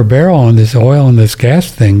him over a barrel on this oil and this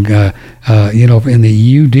gas thing, in the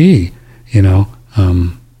EUD,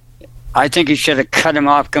 I think he should have cut him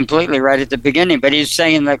off completely right at the beginning. But he's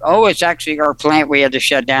saying it's actually our plant. We had to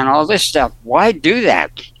shut down all this stuff. Why do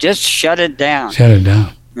that? Just shut it down. Shut it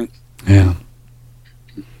down. Yeah.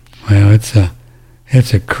 Well, it's a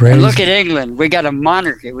crazy. And look at England. We got a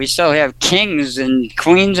monarchy. We still have kings and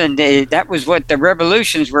queens, and that was what the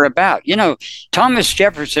revolutions were about. Thomas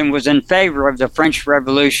Jefferson was in favor of the French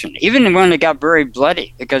Revolution, even when it got very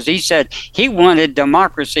bloody, because he said he wanted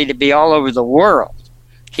democracy to be all over the world.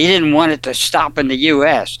 He didn't want it to stop in the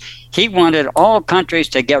U.S. He wanted all countries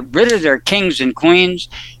to get rid of their kings and queens,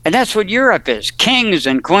 and that's what Europe is, kings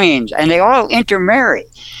and queens, and they all intermarry.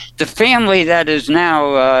 The family that is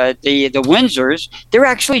now the Windsors, they're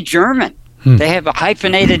actually German. They have a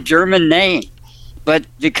hyphenated German name. But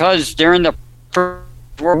because during the First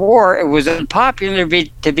World War, it was unpopular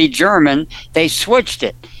to be German, they switched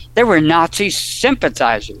it. They were Nazi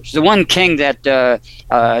sympathizers. The one king that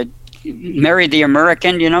married the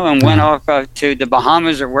American, and went off to the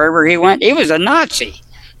Bahamas or wherever he went, he was a Nazi.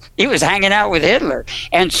 He was hanging out with Hitler.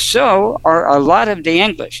 And so are a lot of the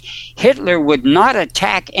English. Hitler would not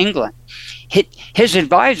attack England. His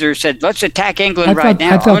advisor said, let's attack England right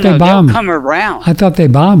now. I thought they bombed. They'll come around. I thought they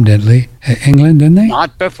bombed Italy, England, didn't they?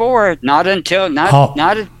 Not before, not at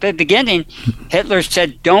the beginning. Hitler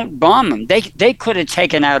said, don't bomb them. They could have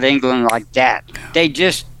taken out England like that. They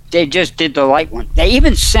just did the light one. They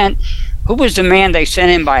even sent, who was the man they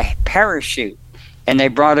sent in by parachute? And they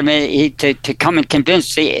brought him in to come and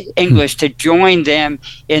convince the English to join them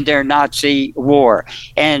in their Nazi war.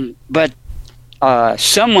 But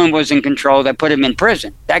someone was in control that put him in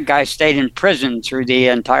prison. That guy stayed in prison through the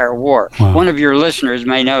entire war. Wow. One of your listeners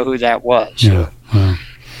may know who that was. Yeah. Wow.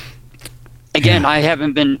 Again, I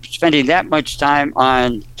haven't been spending that much time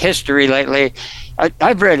on history lately.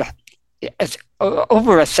 I've read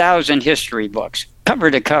over 1,000 history books, cover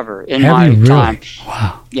to cover, in my time.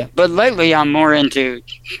 Wow. Yeah, but lately I'm more into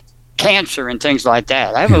cancer and things like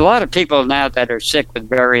that. I have a lot of people now that are sick with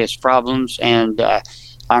various problems, and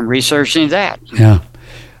I'm researching that. Yeah.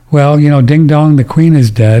 Well, Ding Dong, the Queen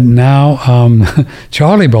is dead. Now,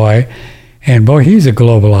 Charlie Boy, and boy, he's a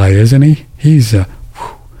globalite, isn't he?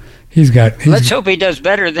 Let's hope he does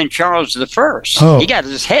better than Charles I. Oh. He got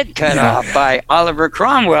his head cut off by Oliver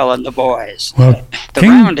Cromwell and the boys. Well, the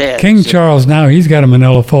Roundheads. King Charles now, he's got a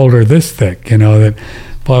manila folder this thick, that,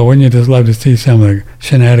 boy, wouldn't you just love to see some of the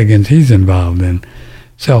shenanigans he's involved in?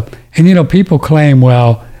 So, and people claim,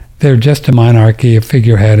 well, they're just a monarchy, a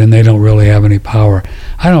figurehead, and they don't really have any power.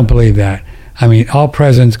 I don't believe that. I mean, all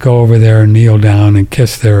presidents go over there and kneel down and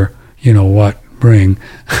kiss their, ring.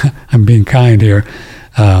 I'm being kind here.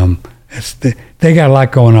 They got a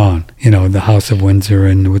lot going on, the House of Windsor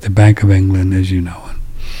and with the Bank of England, as you know.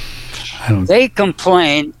 They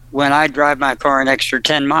complain when I drive my car an extra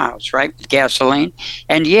 10 miles, right, with gasoline,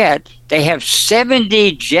 and yet they have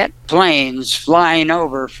 70 jet planes flying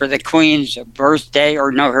over for the Queen's birthday,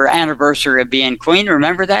 or no, her anniversary of being Queen.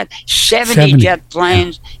 Remember that? 70 jet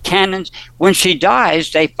planes, cannons. When she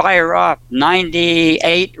dies, they fire off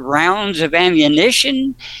 98 rounds of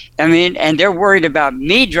ammunition. I mean, and they're worried about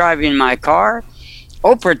me driving my car.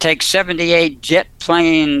 Oprah takes 78 jet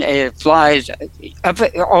plane flies up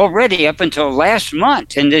until last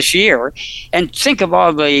month in this year. And think of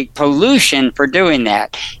all the pollution for doing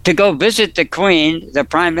that. To go visit the Queen, the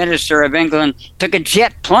Prime Minister of England took a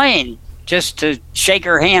jet plane just to shake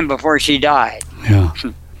her hand before she died. Yeah.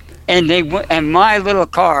 And my little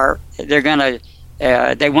car, they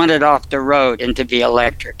want it off the road and to be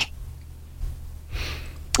electric.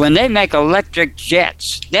 When they make electric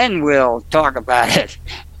jets, then we'll talk about it.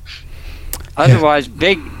 Otherwise,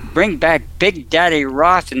 bring back Big Daddy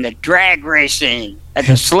Roth and the drag racing at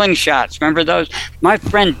the slingshots. Remember those? My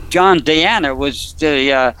friend John Diana was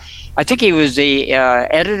I think he was the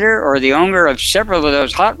editor or the owner of several of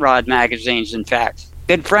those hot rod magazines, in fact.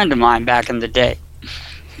 Good friend of mine back in the day.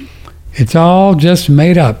 It's all just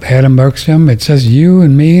made up, Adam Bergstrom. It's just you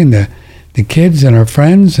and me and the kids and our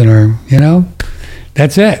friends and our,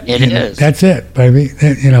 that's it. It is. That's it, baby.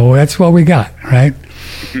 That's what we got, right?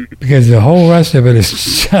 Because the whole rest of it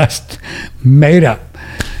is just made up.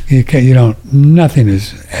 Nothing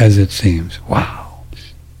is as it seems. Wow.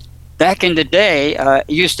 Back in the day, it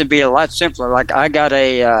used to be a lot simpler. Like I got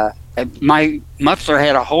my muffler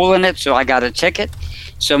had a hole in it, so I got a ticket.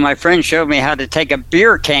 So my friend showed me how to take a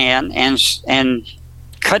beer can and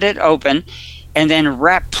cut it open, and then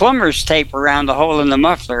wrap plumber's tape around the hole in the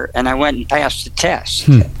muffler, and I went and passed the test.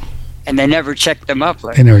 And they never checked the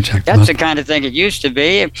muffler. That's the kind of thing it used to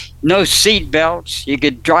be. No seat belts. You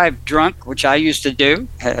could drive drunk, which I used to do.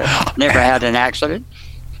 Never had an accident.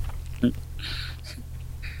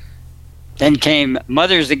 Then came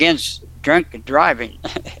Mothers Against Drunk Driving.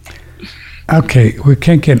 Okay, we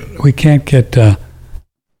can't get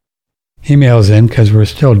emails in because we're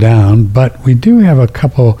still down, but we do have a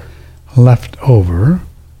couple left over,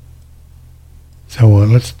 so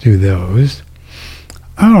let's do those.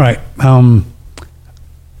 All right.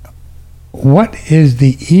 What is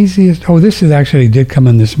the easiest? This did come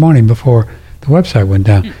in this morning before the website went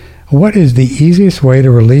down. What is the easiest way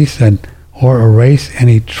to release or erase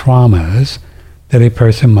any traumas that a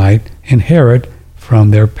person might inherit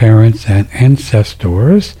from their parents and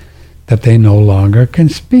ancestors that they no longer can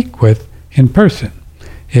speak with in person?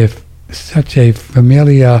 If such a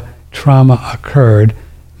familia trauma occurred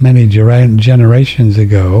many generations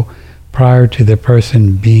ago prior to the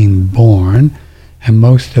person being born, and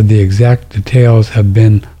most of the exact details have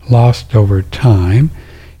been lost over time,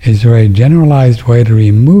 is there a generalized way to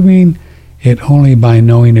removing it only by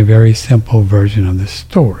knowing a very simple version of the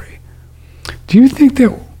story? Do you think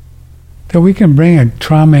that we can bring a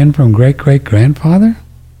trauma in from great-great-grandfather?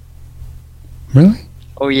 Really?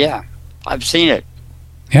 Oh yeah, I've seen it.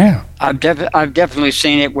 Yeah. I've definitely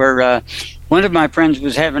seen it where one of my friends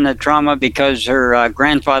was having a trauma because her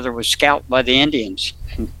grandfather was scalped by the Indians.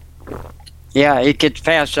 Yeah, it gets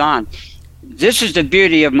passed on. This is the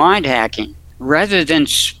beauty of mind hacking. Rather than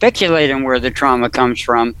speculating where the trauma comes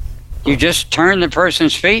from, you just turn the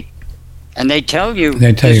person's feet and they tell you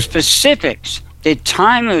the specifics, the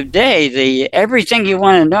time of day, everything you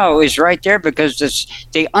want to know is right there, because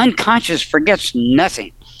the unconscious forgets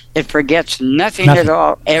nothing. It forgets nothing at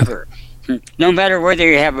all, ever. No matter whether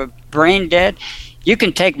you have a brain dead, you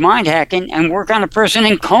can take mind hacking and work on a person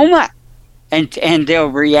in coma, and they'll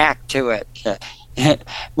react to it.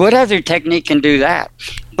 What other technique can do that?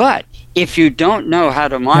 But if you don't know how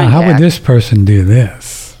to mind hack, how would this person do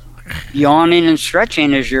this? Yawning and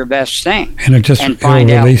stretching is your best thing. And find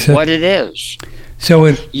out what it is. So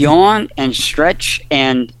yawn and stretch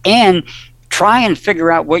and try and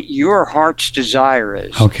figure out what your heart's desire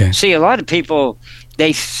is. Okay. See, a lot of people,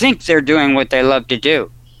 they think they're doing what they love to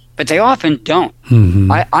do, but they often don't.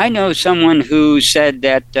 Mm-hmm. I know someone who said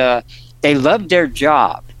that they loved their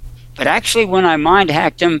job, but actually when I mind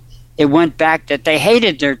hacked them, it went back that they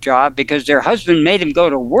hated their job because their husband made them go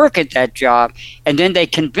to work at that job, and then they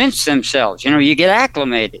convinced themselves, you get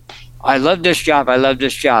acclimated. I love this job. I love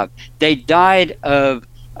this job. They died of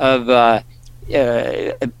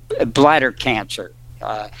bladder cancer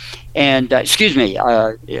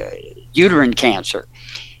uterine cancer.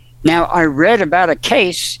 Now, I read about a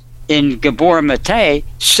case in Gabor Mate,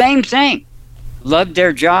 same thing. Loved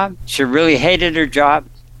their job. She really hated her job.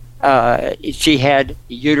 She had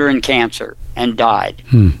uterine cancer and died.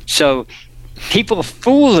 So people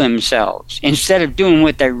fool themselves. Instead of doing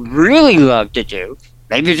what they really love to do,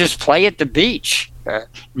 maybe just play at the beach.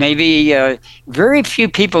 Maybe very few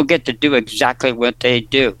people get to do exactly what they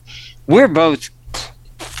do. We're both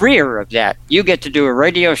freer of that. You get to do a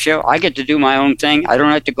radio show. I get to do my own thing. I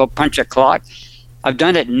don't have to go punch a clock. I've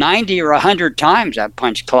done it 90 or 100 times. I've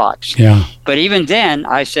punched clocks. Yeah. But even then,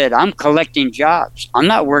 I said, I'm collecting jobs. I'm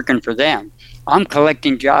not working for them. I'm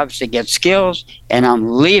collecting jobs to get skills, and I'm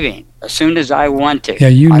leaving as soon as I want to. Yeah,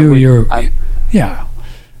 you knew yeah.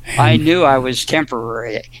 I knew I was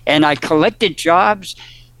temporary. And I collected jobs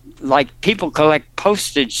like people collect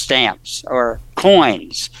postage stamps or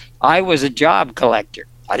coins. I was a job collector.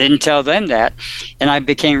 I didn't tell them that. And I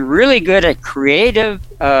became really good at creative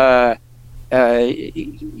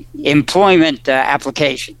employment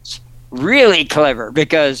applications. Really clever,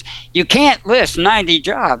 because you can't list 90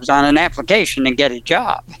 jobs on an application and get a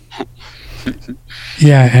job.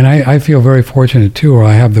 Yeah, and I feel very fortunate too, where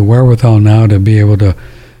I have the wherewithal now to be able to,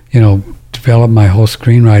 develop my whole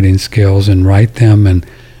screenwriting skills and write them, and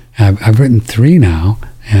I've written 3 now,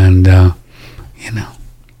 and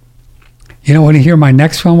want to hear my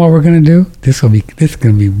next film? What we're going to do? This is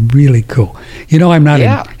going to be really cool. I'm not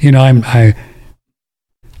I'm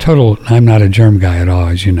not a germ guy at all,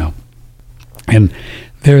 as you know. And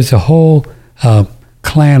there's a whole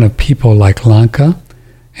clan of people like Lanka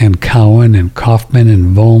and Cowan and Kaufman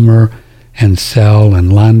and Vollmer and Sell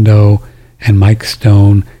and Lando and Mike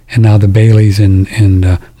Stone, and now the Baileys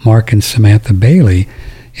and Mark and Samantha Bailey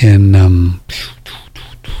in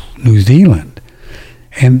New Zealand.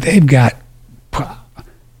 And they've got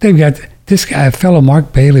this guy, a fellow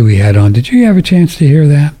Mark Bailey we had on. Did you have a chance to hear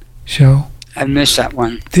that show? I missed that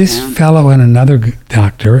one. This fellow and another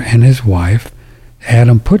doctor and his wife had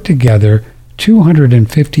them put together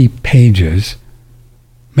 250 pages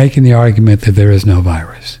making the argument that there is no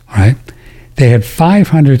virus, right? They had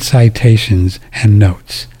 500 citations and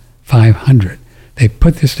notes. 500. They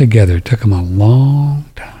put this together. It took them a long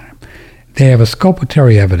time. They have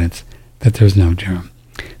exculpatory evidence that there's no germ.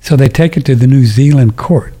 So they take it to the New Zealand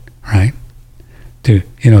court, right? To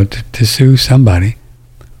sue somebody.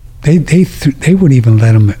 They wouldn't even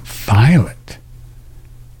let them file it.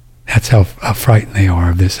 That's how frightened they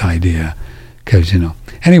are of this idea, because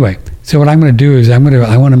Anyway, so what I'm going to do is I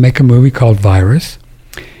want to make a movie called Virus,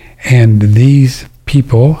 and these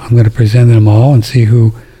people, I'm going to present them all and see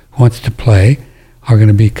who wants to play. Are going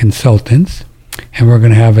to be consultants, and we're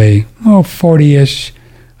going to have a 40-ish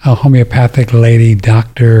homeopathic lady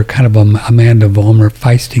doctor, kind of Amanda Vollmer,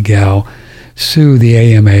 feisty gal, sue the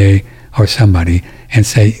AMA or somebody and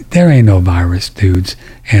say, there ain't no virus, dudes,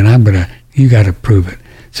 and you got to prove it.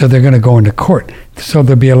 So they're going to go into court. So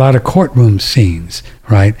there'll be a lot of courtroom scenes,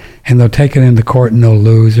 right? And they'll take it into court and they'll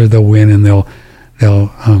lose or they'll win, and they'll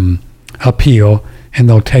appeal, and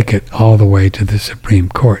they'll take it all the way to the Supreme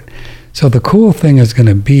Court. So the cool thing is going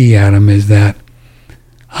to be, Adam, is that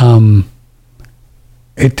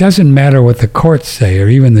it doesn't matter what the courts say, or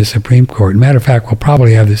even the Supreme Court. Matter of fact, we'll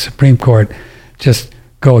probably have the Supreme Court just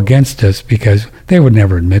go against us because they would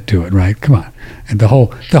never admit to it, right? Come on. And the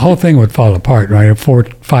whole thing would fall apart, right? A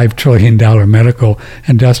 $4-5 trillion medical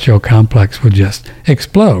industrial complex would just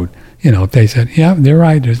explode, if they said, yeah, they're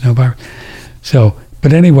right, there's no virus. So,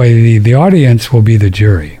 but anyway, the audience will be the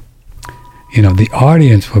jury. The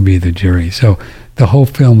audience will be the jury. So the whole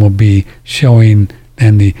film will be showing,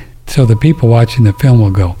 so the people watching the film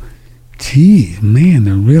will go, geez, man,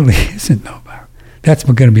 there really isn't no virus. That's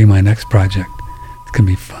going to be my next project. It's going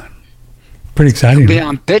to be fun. Pretty exciting. You'll be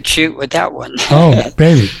on BitChute with that one. Oh,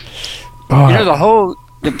 baby.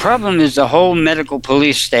 The problem is the whole medical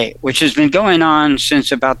police state, which has been going on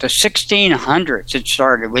since about the 1600s. It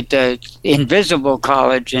started with the Invisible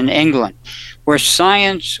College in England, where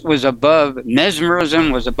science was above,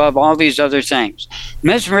 mesmerism was above all these other things.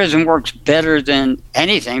 Mesmerism works better than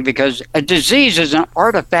anything because a disease is an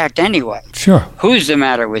artifact anyway. Sure. Who's the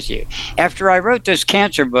matter with you? After I wrote this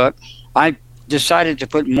cancer book, I decided to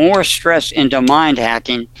put more stress into mind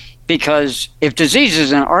hacking, because if disease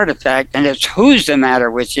is an artifact and it's who's the matter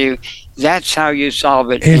with you, that's how you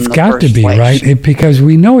solve it. It's got to be, right? Because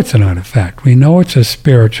we know it's an artifact. We know it's a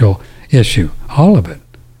spiritual issue. All of it.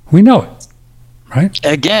 We know it, right?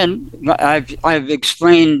 Again, I've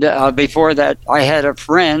explained before that I had a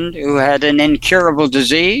friend who had an incurable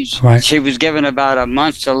disease. Right. She was given about a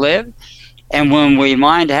month to live. And when we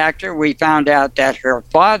mind hacked her, we found out that her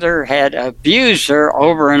father had abused her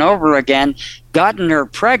over and over again, gotten her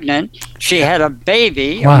pregnant. She had a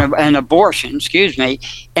baby, wow. an abortion,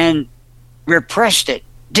 and repressed it.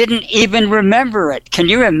 Didn't even remember it. Can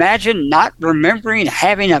you imagine not remembering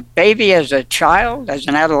having a baby as a child, as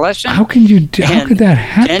an adolescent? How could that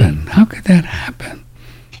happen? How could that happen?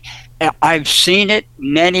 I've seen it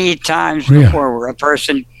many times before, where a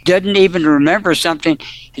person didn't even remember something.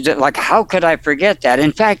 Like, how could I forget that?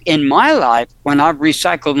 In fact, in my life, when I've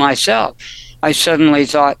recycled myself, I suddenly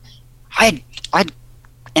thought, I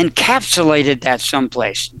encapsulated that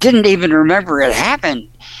someplace. Didn't even remember it happened.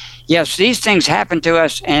 Yes, these things happen to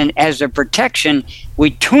us, and as a protection, we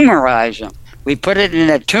tumorize them. We put it in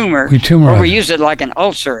a tumor, or we use it like an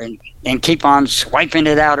ulcer and keep on swiping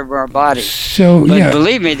it out of our body. But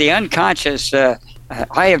believe me, the unconscious, I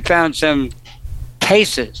have found some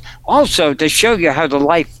cases. Also, to show you how the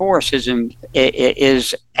life force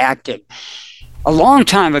is active. A long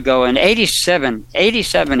time ago, in 87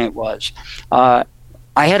 it was, I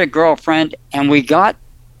had a girlfriend, and we got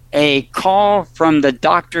a call from the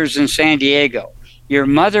doctors in San Diego. Your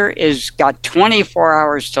mother is got 24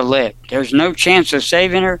 hours to live. There's no chance of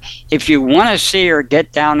saving her. If you want to see her,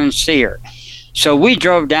 get down and see her. So we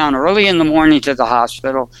drove down early in the morning to the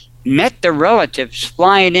hospital, met the relatives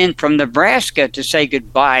flying in from Nebraska to say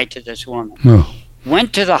goodbye to this woman. Oh.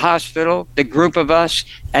 Went to the hospital, the group of us,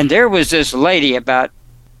 and there was this lady about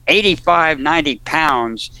 85, 90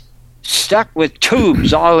 pounds, stuck with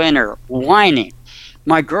tubes all in her, whining.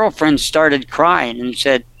 My girlfriend started crying and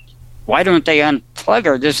said, why don't they unplug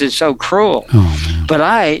her? This is so cruel. Oh, man. But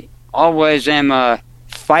I always am a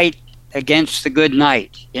fight against the good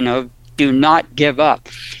night. Do not give up.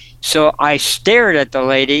 So I stared at the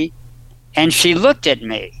lady, and she looked at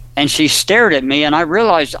me, and she stared at me, and I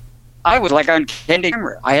realized I was like on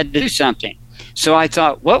camera. I had to do something. So I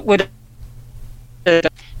thought, what would I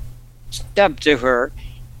step to her,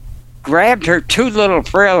 grabbed her two little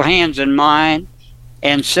frail hands in mine,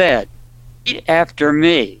 and said, "Repeat after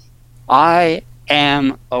me. I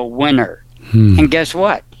am a winner." And guess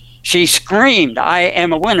what? She screamed, "I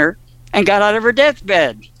am a winner," and got out of her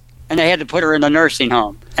deathbed. And they had to put her in a nursing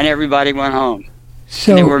home, and everybody went home.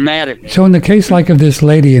 So they were mad at me. So in the case like of this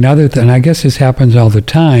lady and and I guess this happens all the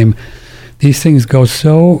time, these things go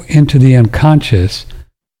so into the unconscious,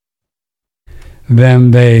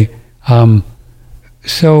 then they,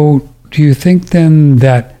 so do you think then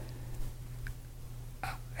that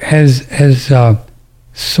as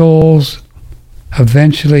souls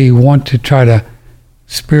eventually want to try to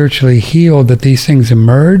spiritually heal, that these things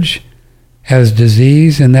emerge as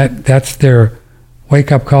disease, and that's their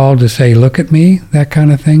wake-up call to say, look at me, that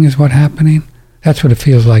kind of thing is what's happening? That's what it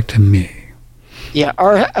feels like to me. Yeah,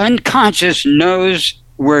 our unconscious knows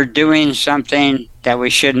we're doing something that we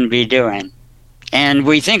shouldn't be doing, and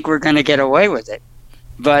we think we're going to get away with it.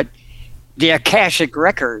 But the Akashic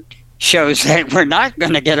record shows that we're not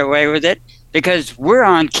going to get away with it, because we're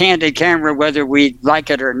on candid camera whether we like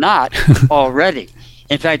it or not already.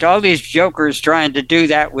 In fact, all these jokers trying to do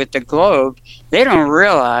that with the globe, they don't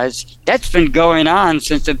realize that's been going on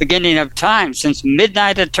since the beginning of time. Since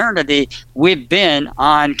midnight eternity, we've been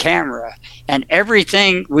on camera and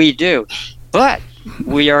everything we do. But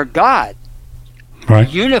we are God, right?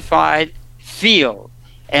 Unified field.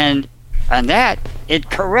 And And that, it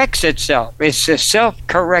corrects itself. It's a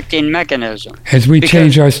self-correcting mechanism. As we Because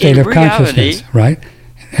change our state in of consciousness, reality, right?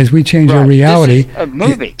 As we change our Right, reality, this is a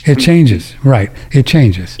movie. It changes, right? It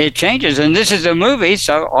changes. It changes, and this is a movie,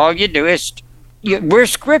 so all you do is we're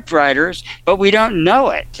script writers, but we don't know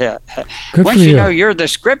it. Good Once for you you. know you're the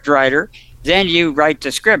script writer, then you write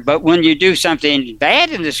the script. But when you do something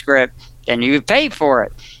bad in the script, then you pay for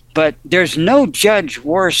it. But there's no judge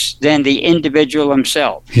worse than the individual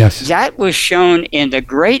himself. Yes. That was shown in the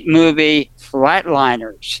great movie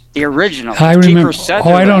Flatliners, the original. I remember. Kiefer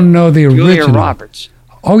Sutherland, Oh, I don't know the Julia original. Roberts.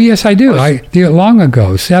 Oh, yes, I do. Long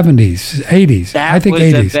ago, 70s, 80s. That I think was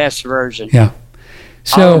 80s. the best version. Yeah.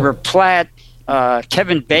 Oliver So, Platt,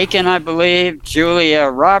 Kevin Bacon, I believe, Julia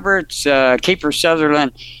Roberts, Kiefer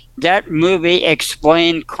Sutherland. That movie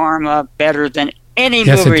explained karma better than any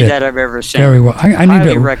Yes, it movie did. that I've ever seen. very well. I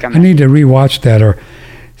Highly need recommend. to rewatch that.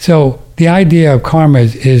 So the idea of karma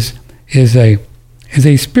is a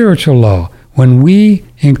spiritual law. When we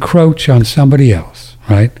encroach on somebody else,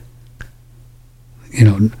 right?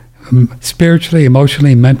 Spiritually,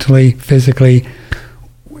 emotionally, mentally, physically,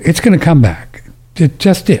 it's going to come back. It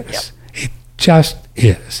just is. Yep. It just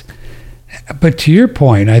is. But to your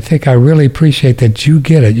point, I think I really appreciate that you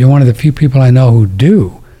get it. You're one of the few people I know who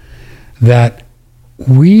do, that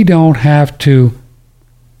we don't have to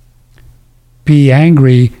be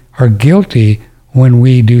angry or guilty when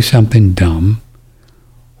we do something dumb.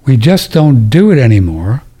 We just don't do it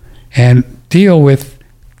anymore and deal with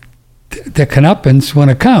the comeuppance when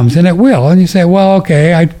it comes, and it will. And you say, well,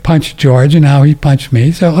 okay, I punched George and now he punched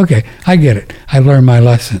me, so okay, I get it. I learned my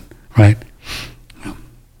lesson, right?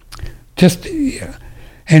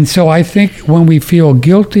 And so I think when we feel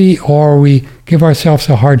guilty or we give ourselves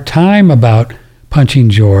a hard time about punching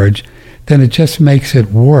George, then it just makes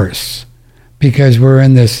it worse because we're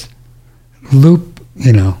in this loop,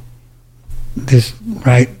 this,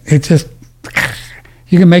 right? It's just,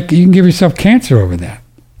 you can give yourself cancer over that.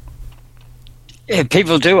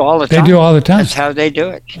 People do all the time. They do all the time. That's how they do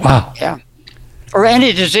it. Wow. Yeah. Or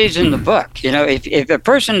any disease in the book. If a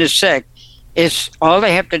person is sick, it's all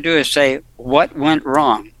they have to do is say, what went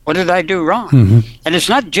wrong? What did I do wrong? Mm-hmm. And it's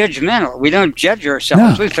not judgmental. We don't judge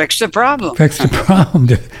ourselves. No. We fix the problem. Fix the problem.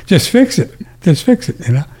 Just fix it. Just fix it,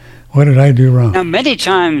 What did I do wrong? Now, many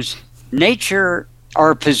times, nature,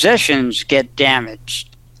 our possessions get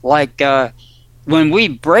damaged. Like when we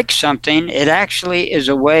break something, it actually is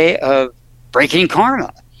a way of breaking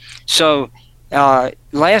karma. So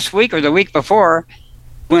last week or the week before,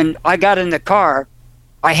 when I got in the car,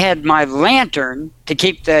 I had my lantern to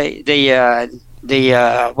keep the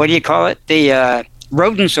what do you call it? The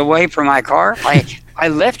rodents away from my car. I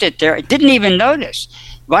left it there. I didn't even notice.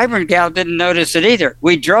 Vibrant Gal didn't notice it either.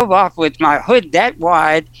 We drove off with my hood that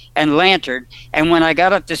wide and lantern, and when I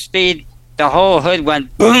got up to speed, the whole hood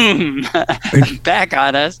went boom back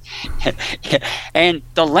on us. And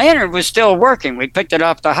the lantern was still working. We picked it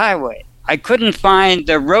off the highway. I couldn't find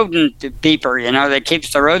the rodent beeper, that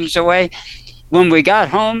keeps the rodents away. When we got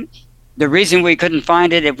home, the reason we couldn't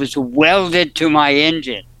find it, it was welded to my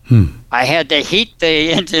engine. I had to heat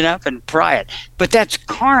the engine up and pry it. But that's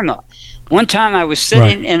karma. One time I was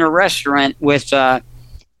sitting in a restaurant with Don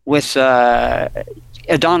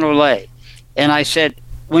O'Lay, and I said,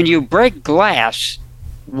 when you break glass,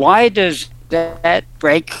 why does that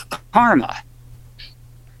break karma?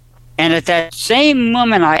 And at that same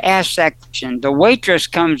moment I asked that question, the waitress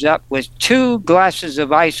comes up with 2 glasses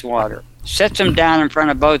of ice water, sets them down in front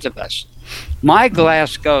of both of us. My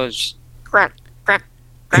glass goes crack, crack,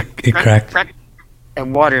 crack, It crack, cracked. crack,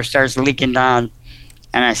 and water starts leaking down.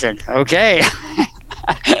 And I said, okay.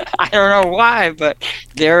 I don't know why, but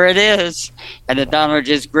there it is. And the Donald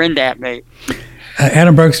just grinned at me.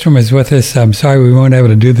 Adam Bergstrom is with us. I'm sorry we weren't able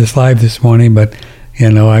to do this live this morning, but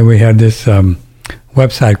we had this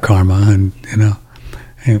website karma, and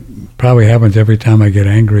it probably happens every time I get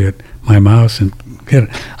angry at my mouse and get it.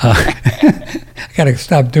 I got to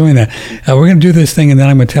stop doing that. We're going to do this thing, and then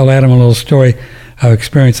I'm going to tell Adam a little story of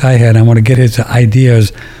experience I had. I want to get his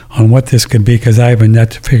ideas on what this could be because I haven't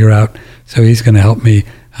yet to figure out. So he's going to help me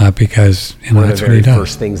because One of that's the what he very does.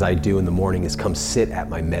 first things I do in the morning is come sit at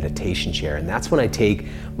my meditation chair, and that's when I take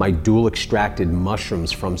my dual extracted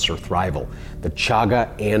mushrooms from Surthrival, the chaga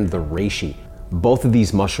and the reishi. Both of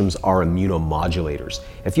these mushrooms are immunomodulators.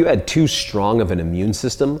 If you had too strong of an immune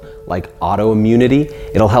system, like autoimmunity,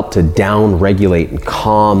 it'll help to down-regulate and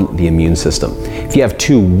calm the immune system. If you have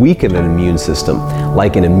too weak of an immune system,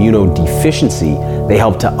 like an immunodeficiency, they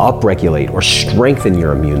help to upregulate or strengthen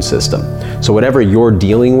your immune system. So whatever you're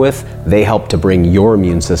dealing with, they help to bring your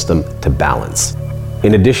immune system to balance.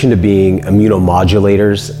 In addition to being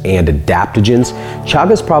immunomodulators and adaptogens,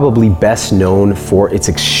 chaga is probably best known for its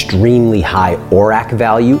extremely high ORAC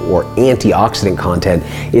value, or antioxidant content.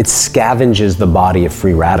 It scavenges the body of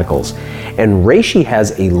free radicals. And reishi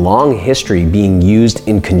has a long history being used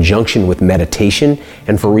in conjunction with meditation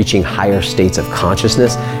and for reaching higher states of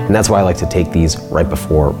consciousness, and that's why I like to take these right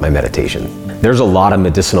before my meditation. There's a lot of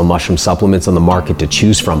medicinal mushroom supplements on the market to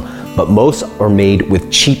choose from, but most are made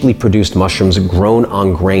with cheaply produced mushrooms grown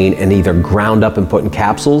on grain and either ground up and put in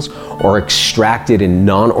capsules or extracted in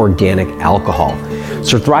non-organic alcohol.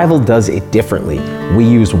 Surthrival does it differently. We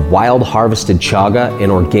use wild harvested chaga and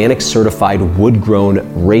organic certified wood-grown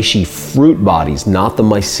reishi fruit bodies, not the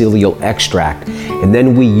mycelial extract. And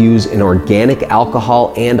then we use an organic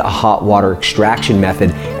alcohol and a hot water extraction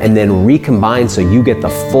method and then recombine so you get the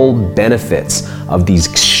full benefits of these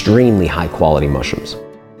extremely high quality mushrooms.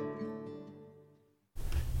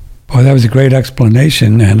 Boy, that was a great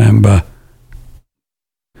explanation, and I'm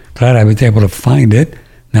glad I was able to find it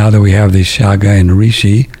now that we have the chaga and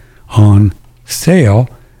reishi on sale.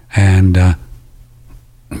 And let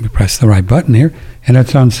me press the right button here, and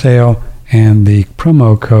it's on sale, and the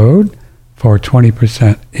promo code for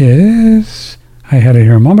 20% is, I had it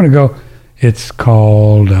here a moment ago, it's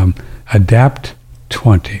called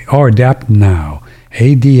ADAPT20, or Adapt Now,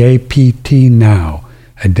 ADAPT Now,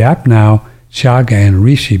 Adapt Now, chaga and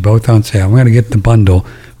reishi, both on sale. I'm going to get the bundle.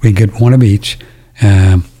 We get one of each,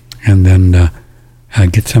 and then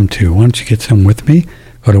get some too. Why don't you get some with me?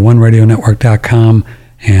 Go to oneradionetwork.com,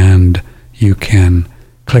 and you can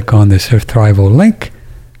click on the Surthrival link,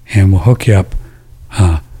 and we'll hook you up.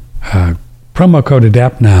 Promo code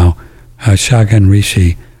ADAPT Now, chaga and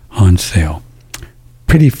reishi on sale.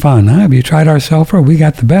 Pretty fun, huh? Have you tried our sulfur? We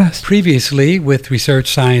got the best. Previously, with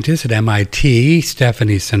research scientist at MIT,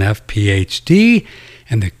 Stephanie Seneff, PhD,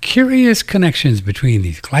 and the curious connections between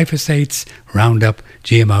these glyphosates, Roundup,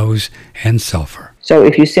 GMOs, and sulfur. So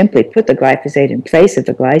if you simply put the glyphosate in place of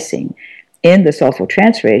the glycine in the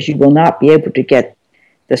sulfotransferase, you will not be able to get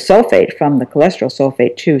the sulfate from the cholesterol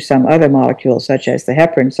sulfate to some other molecule, such as the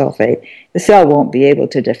heparin sulfate. The cell won't be able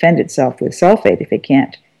to defend itself with sulfate if it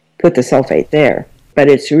can't put the sulfate there. But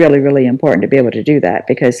it's really, really important to be able to do that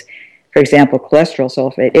because, for example, cholesterol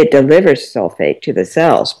sulfate, it delivers sulfate to the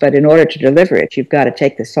cells, but in order to deliver it, you've got to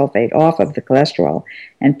take the sulfate off of the cholesterol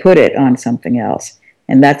and put it on something else.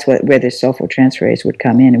 And that's where this sulfotransferase would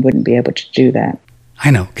come in and wouldn't be able to do that. I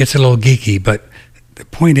know, it gets a little geeky, but the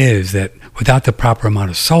point is that without the proper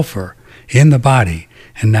amount of sulfur in the body,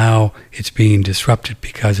 and now it's being disrupted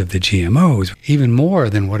because of the GMOs, even more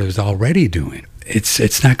than what it was already doing,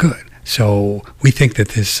 it's not good. So we think that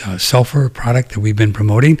this sulfur product that we've been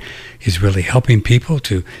promoting is really helping people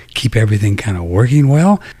to keep everything kind of working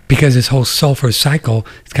well, because this whole sulfur cycle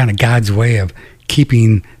is kind of God's way of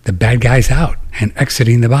keeping the bad guys out and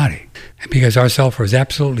exiting the body. And because our sulfur is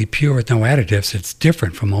absolutely pure with no additives, it's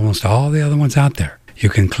different from almost all the other ones out there. You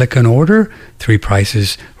can click and order 3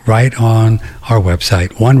 prices right on our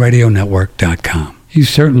website, oneradionetwork.com. You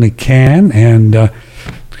certainly can, and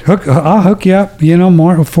I'll hook you up,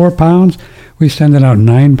 more 4 pounds. We send it out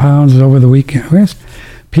 9 pounds over the weekend.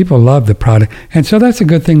 People love the product. And so that's a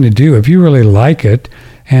good thing to do. If you really like it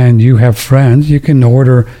and you have friends, you can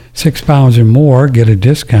order 6 pounds or more, get a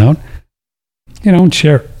discount, and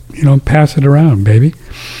share, pass it around, baby.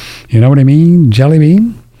 You know what I mean? Jelly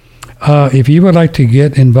bean. If you would like to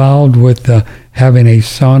get involved with having a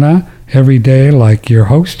sauna every day like your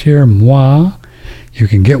host here, moi, you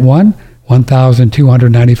can get one.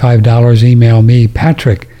 $1,295. Email me,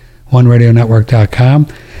 Patrick, oneradionetwork.com.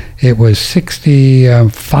 It was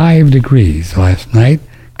 65 degrees last night.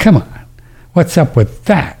 Come on. What's up with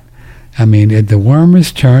that? I mean, the worm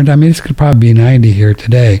has turned. I mean, it's going to probably be 90 here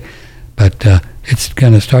today, but it's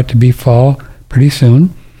going to start to be fall pretty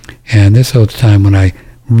soon. And this is the time when I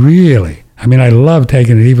love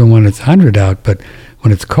taking it even when it's 100 out, but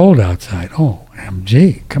when it's cold outside,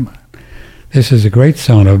 OMG, come on. This is a great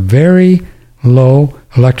sauna, very low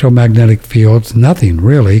electromagnetic fields, nothing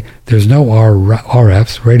really. There's no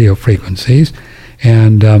RFs, radio frequencies,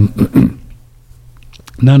 and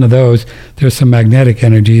none of those. There's some magnetic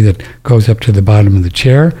energy that goes up to the bottom of the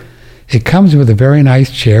chair. It comes with a very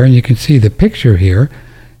nice chair, and you can see the picture here.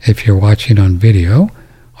 If you're watching on video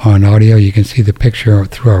or on audio, you can see the picture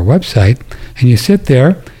through our website, and you sit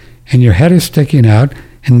there, and your head is sticking out.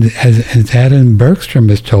 And as Adam Bergstrom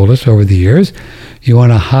has told us over the years, you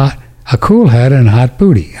want a cool head and a hot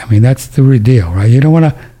booty. I mean, that's the real deal, right? You don't want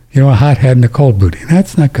a hot head and a cold booty.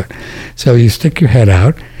 That's not good. So you stick your head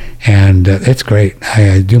out, and it's great.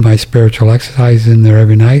 I do my spiritual exercises in there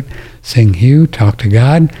every night, sing Hugh, talk to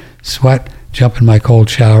God, sweat jump in my cold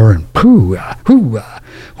shower and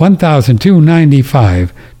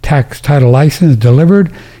 $1,295 tax title license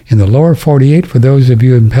delivered in the lower 48 for those of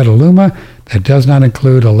you in Petaluma. That does not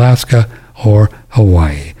include Alaska or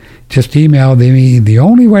Hawaii. Just email me. The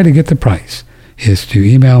only way to get the price is to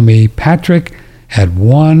email me,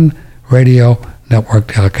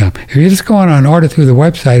 patrick@oneradionetwork.com. If you're just going on order through the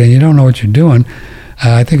website and you don't know what you're doing,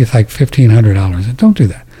 I think it's like $1,500. Don't do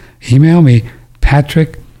that. Email me,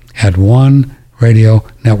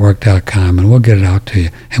 patrick@oneradionetwork.com, and we'll get it out to you.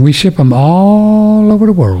 And we ship them all over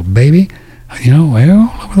the world, baby. All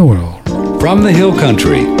over the world. From the Hill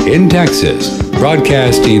Country in Texas,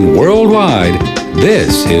 broadcasting worldwide,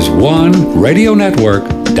 this is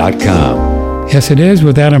OneRadioNetwork.com. Yes, it is,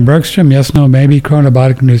 with Adam Bergstrom. Yes, no, maybe.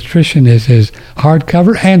 Chronobiotic Nutrition is his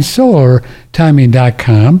hardcover. And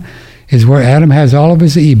SolarTiming.com is where Adam has all of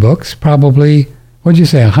his ebooks. Probably, what'd you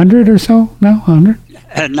say, 100 or so? No, 100?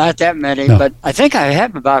 Not that many, No. but I think I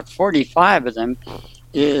have about 45 of them,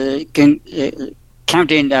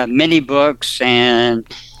 counting mini books and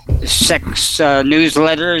sex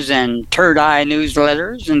newsletters and third eye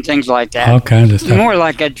newsletters and things like that. All kinds of stuff. More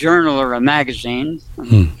like a journal or a magazine.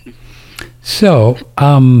 So,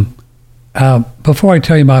 before I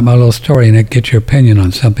tell you about my little story and get your opinion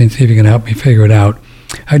on something, see if you can help me figure it out,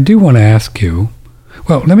 I do want to ask you,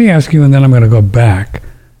 well, let me ask you and then I'm going to go back,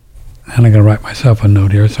 and I'm going to write myself a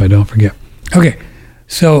note here so I don't forget. Okay,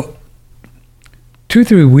 so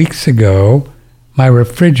 2-3 weeks ago, my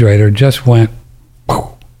refrigerator just went,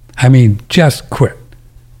 just quit.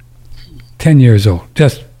 10 years old,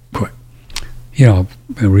 just quit. A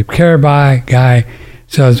repair guy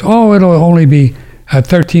says, it'll only be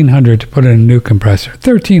 $1,300 to put in a new compressor.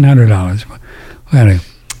 $1,300. Anyway,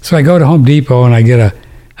 so I go to Home Depot and I get a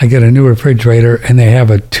new refrigerator, and they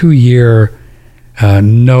have a 2-year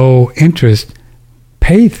no interest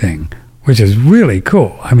pay thing, which is really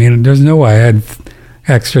cool. There's no way I had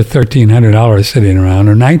extra $1,300 sitting around,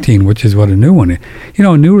 or $1,900, which is what a new one is.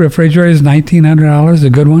 A new refrigerator is $1,900, a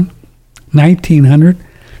good one. $1,900.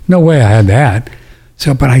 No way I had that.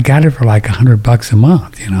 So, but I got it for like $100 a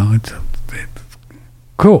month. It's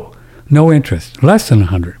cool. No interest, less than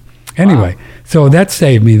 $100. Anyway, So that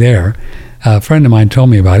saved me there. A friend of mine told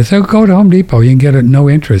me about it. So go to Home Depot. You can get it no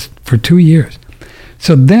interest for 2 years.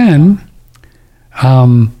 So then,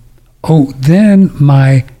 then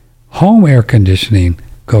my home air conditioning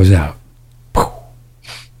goes out.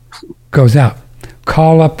 Goes out.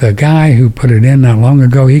 Call up the guy who put it in not long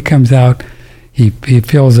ago. He comes out. He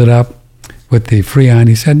fills it up with the Freon.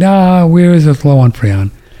 He said, "No, where is it low on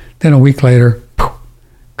Freon?" Then a week later,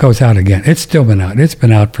 goes out again. It's still been out. It's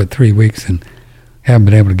been out for 3 weeks and haven't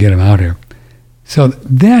been able to get him out here. So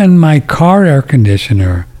then my car air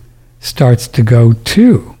conditioner starts to go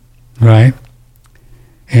too, right?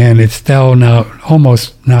 And it's still now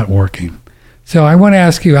almost not working. So I want to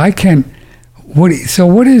ask you, what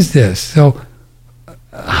is this? So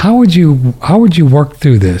how would you work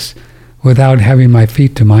through this without having my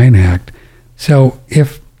feet to mine act? So do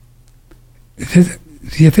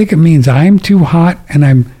you think it means I'm too hot and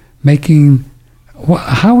I'm making,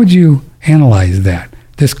 how would you analyze that?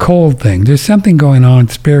 This cold thing. There's something going on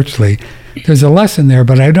spiritually. There's a lesson there,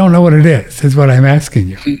 but I don't know what it is what I'm asking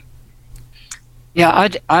you. Yeah,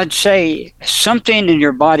 I'd say something in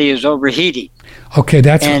your body is overheating. Okay,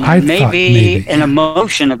 that's what I thought. Maybe an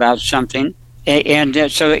emotion about something, and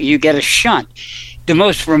so you get a shunt. The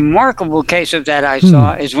most remarkable case of that I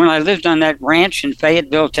saw is when I lived on that ranch in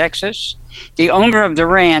Fayetteville, Texas. The owner of the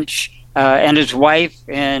ranch and his wife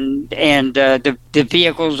and the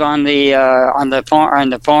vehicles on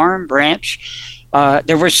the farm branch,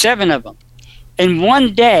 there were 7 of them. And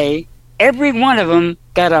one day, every one of them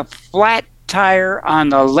got a flat tire on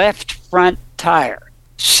the left front tire.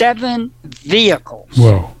 7 vehicles.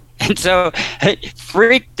 Whoa. And so it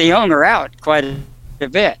freaked the owner out quite a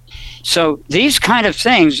bit. So these kind of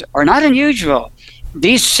things are not unusual.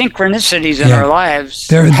 These synchronicities in our lives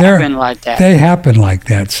happen like that. They happen like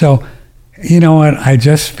that. So, you know what? I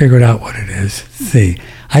just figured out what it is. See,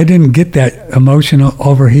 I didn't get that emotional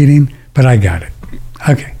overheating, but I got it.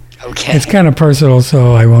 Okay. It's kind of personal,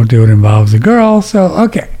 so I won't do it. Involves a girl, so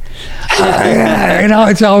okay.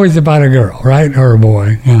 It's always about a girl, right? Or a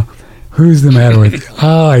boy. Who's the matter with you?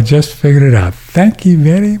 Oh, I just figured it out. Thank you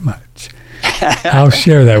very much. I'll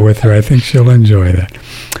share that with her. I think she'll enjoy that.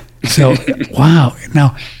 So, wow.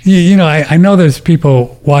 Now, I know there's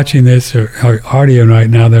people watching this or audio right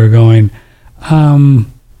now that are going, how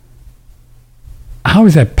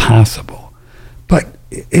is that possible? But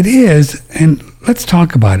it is, and let's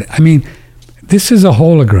talk about it. I mean, this is a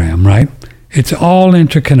hologram, right? It's all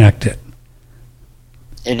interconnected.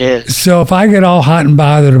 It is. So if I get all hot and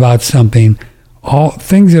bothered about something, all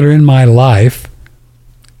things that are in my life,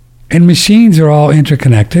 and machines are all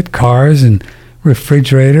interconnected, cars and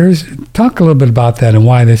refrigerators. Talk a little bit about that and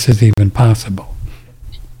why this is even possible.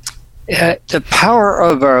 The power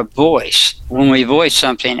of our voice, when we voice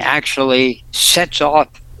something, actually sets off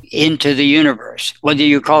into the universe, whether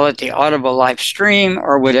you call it the audible live stream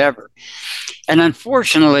or whatever. And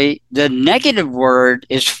unfortunately, the negative word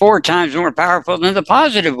is 4 times more powerful than the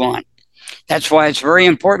positive one. That's why it's very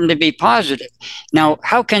important to be positive. Now,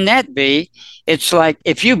 how can that be? It's like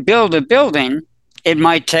if you build a building, it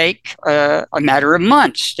might take a matter of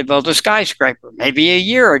months to build a skyscraper, maybe a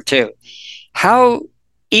year or 2. How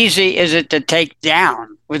easy is it to take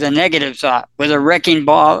down with a negative thought, with a wrecking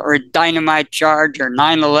ball or a dynamite charge or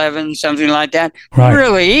 9/11, something like that? Right.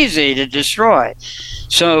 Really easy to destroy.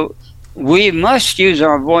 So we must use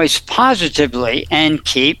our voice positively and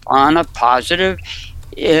keep on a positive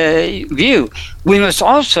view. We must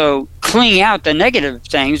also clean out the negative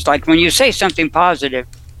things, like when you say something positive,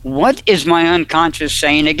 what is my unconscious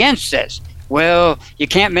saying against this? Well, you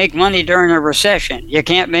can't make money during a recession. You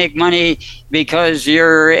can't make money because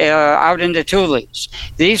you're out in the tulies.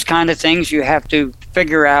 These kind of things you have to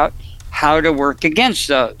figure out how to work against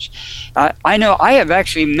those. I know I have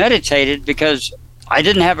actually meditated because I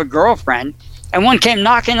didn't have a girlfriend, and one came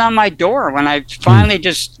knocking on my door when I finally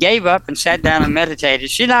just gave up and sat down and meditated.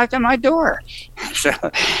 She knocked on my door. So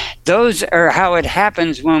those are how it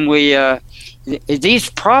happens when we these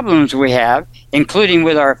problems we have, including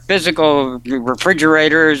with our physical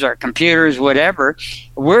refrigerators, our computers, whatever.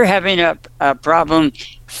 We're having a problem.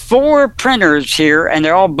 4 printers here, and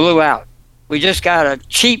they're all blew out. We just got a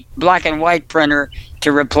cheap black and white printer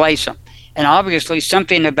to replace them. And obviously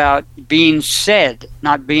something about being said,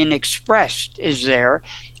 not being expressed, is there.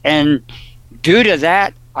 And due to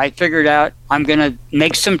that, I figured out I'm going to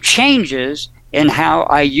make some changes in how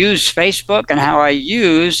I use Facebook and how I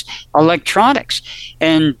use electronics.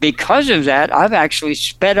 And because of that, I've actually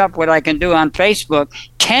sped up what I can do on Facebook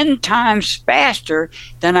 10 times faster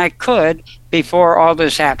than I could before all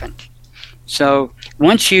this happened. So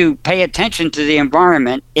once you pay attention to the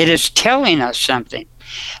environment, it is telling us something.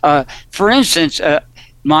 For instance,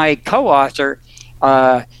 my co-author,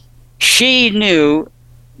 she knew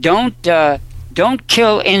don't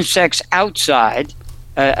kill insects outside,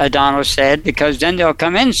 Adano said, because then they'll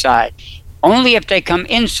come inside. Only if they come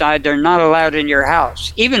inside, they're not allowed in your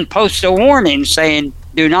house. Even post a warning saying,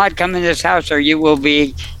 do not come in this house or you will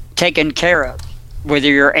be taken care of, whether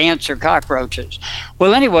you're ants or cockroaches.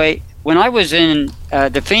 Well, anyway, when I was in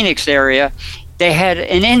the Phoenix area, they had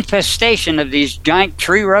an infestation of these giant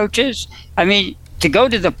tree roaches. I mean, to go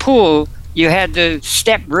to the pool, you had to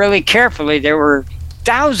step really carefully. There were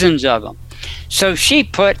thousands of them. So she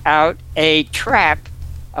put out a trap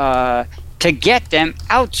to get them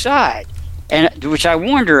outside, and which I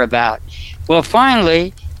warned her about. Well,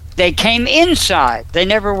 finally, they came inside. They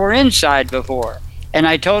never were inside before. And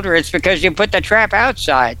I told her it's because you put the trap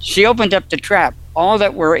outside. She opened up the trap. All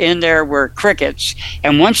that were in there were crickets.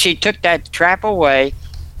 And once she took that trap away,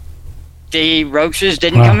 the roaches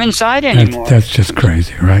didn't come inside anymore. That's just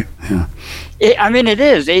crazy, right? Yeah. It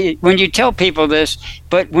is. When you tell people this,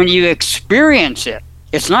 but when you experience it,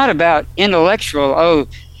 it's not about intellectual,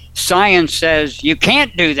 science says you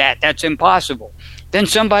can't do that. That's impossible. Then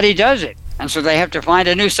somebody does it. And so they have to find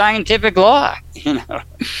a new scientific law,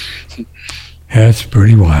 That's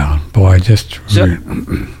pretty wild. Boy,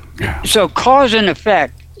 So cause and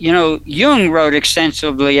effect, Jung wrote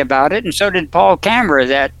extensively about it, and so did Paul Kammerer,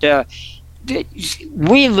 that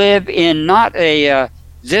we live in not a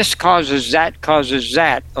this causes that,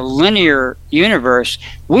 a linear universe.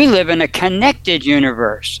 We live in a connected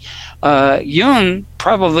universe. Jung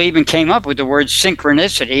probably even came up with the word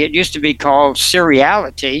synchronicity. It used to be called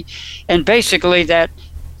seriality, and basically that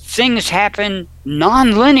things happen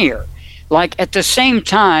non-linear. Like at the same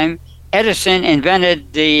time Edison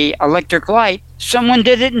invented the electric light, someone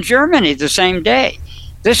did it in Germany the same day.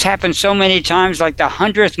 This happens so many times, like the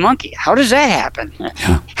 100th monkey. How does that happen?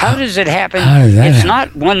 Yeah. How does it happen? It's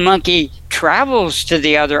not one monkey travels to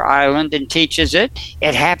the other island and teaches it.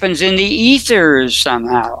 It happens in the ethers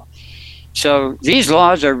somehow. So these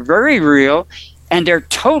laws are very real, and they're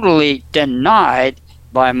totally denied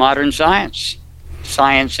by modern science.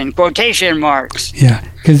 Science in quotation marks. Yeah,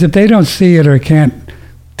 because if they don't see it or can't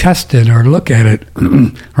test it or look at it,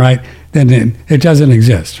 right, then it doesn't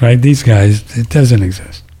exist, right? These guys, it doesn't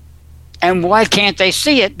exist. And why can't they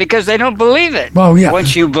see it? Because they don't believe it. Well, yeah.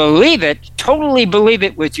 Once you believe it, totally believe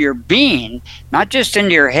it with your being, not just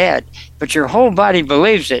in your head, but your whole body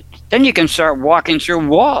believes it, then you can start walking through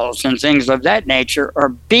walls and things of that nature, or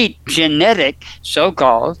beat genetic,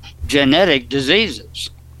 so-called genetic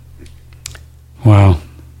diseases. Wow.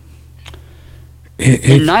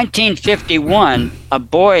 In 1951, a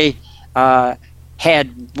boy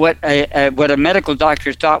had what a medical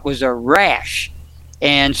doctor thought was a rash.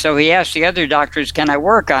 And so he asked the other doctors, can I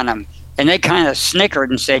work on him? And they kind of snickered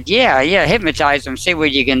and said, yeah, hypnotize him, see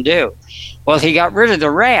what you can do. Well, he got rid of the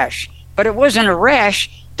rash, but it wasn't a rash.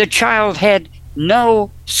 The child had no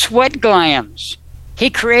sweat glands. He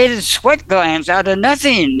created sweat glands out of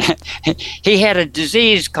nothing. He had a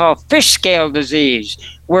disease called fish scale disease,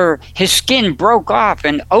 where his skin broke off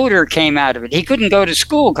and odor came out of it. He couldn't go to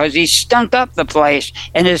school because he stunk up the place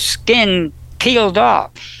and his skin peeled off.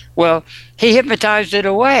 Well, he hypnotized it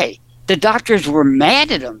away. The doctors were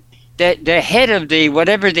mad at him. The head of the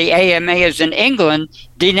whatever the AMA is in England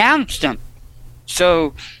denounced him.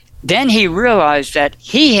 So then he realized that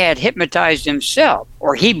he had hypnotized himself,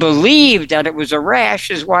 or he believed that it was a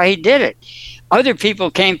rash is why he did it. Other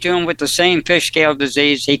people came to him with the same fish scale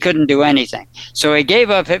disease. He couldn't do anything. So he gave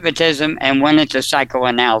up hypnotism and went into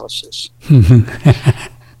psychoanalysis.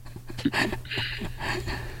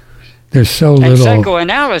 There's so little. And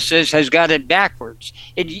psychoanalysis has got it backwards.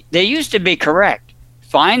 They used to be correct.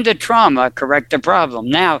 Find the trauma, correct the problem.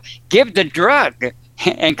 Now, give the drug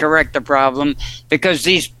and correct the problem, because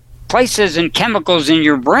these places and chemicals in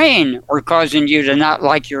your brain are causing you to not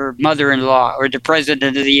like your mother-in-law or the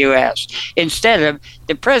president of the U.S. Instead of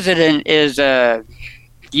the president is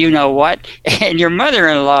you-know-what, and your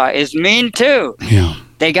mother-in-law is mean too. Yeah.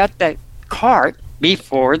 They got the cart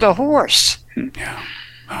before the horse. Yeah.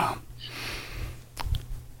 Wow.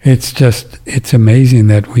 It's amazing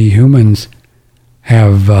that we humans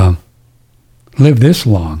have lived this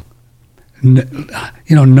long.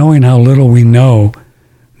 Knowing how little we know.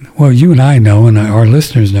 Well, you and I know, and our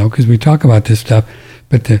listeners know, because we talk about this stuff.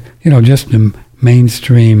 But just the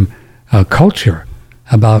mainstream culture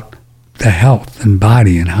about the health and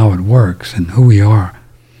body and how it works and who we are.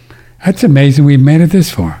 That's amazing. We've made it this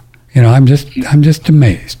far. I'm just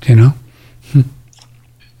amazed. And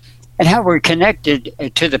how we're connected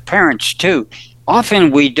to the parents too. Often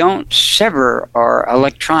we don't sever our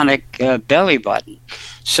electronic belly button.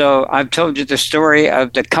 So I've told you the story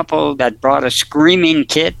of the couple that brought a screaming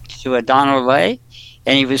kid to a Donald Lay,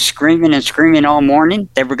 and he was screaming and screaming all morning.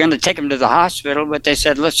 They were going to take him to the hospital, but they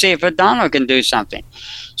said, let's see if Adano can do something.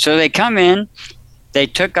 So they come in,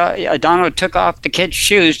 Adano took off the kid's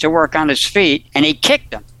shoes to work on his feet, and he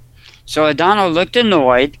kicked them. So Adano looked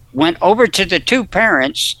annoyed, went over to the two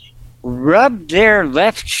parents, rubbed their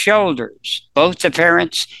left shoulders, both the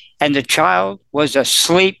parents, and the child was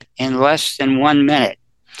asleep in less than 1 minute.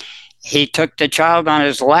 He took the child on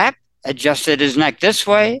his lap, adjusted his neck this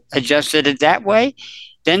way, adjusted it that way.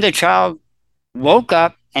 Then the child woke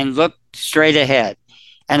up and looked straight ahead.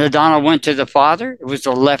 And Adano went to the father, it was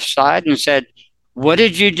the left side, and said, what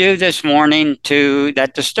did you do this morning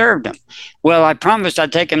that disturbed him? Well, I promised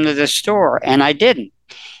I'd take him to the store, and I didn't.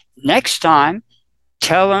 Next time,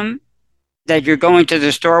 tell him that you're going to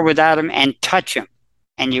the store without him and touch him,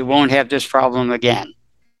 and you won't have this problem again.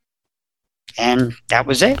 And that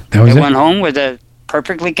was it. They went home with a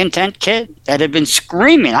perfectly content kid that had been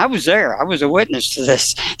screaming. I was there. I was a witness to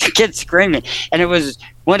this. The kid screaming. And it was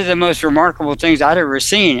one of the most remarkable things I'd ever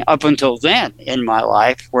seen up until then in my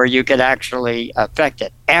life, where you could actually affect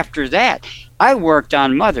it. After that, I worked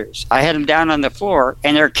on mothers. I had them down on the floor,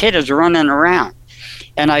 and their kid is running around.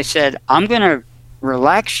 And I said, I'm going to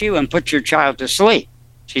relax you and put your child to sleep.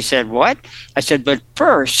 She said, what? I said, but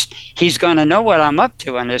first, he's going to know what I'm up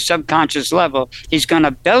to on a subconscious level. He's going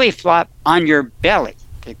to belly flop on your belly,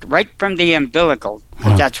 right from the umbilical.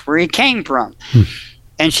 Wow. That's where he came from.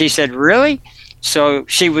 And she said, really? So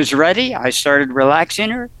she was ready. I started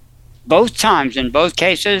relaxing her. Both times, in both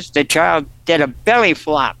cases, the child did a belly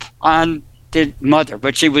flop on the mother,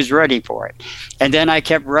 but she was ready for it. And then I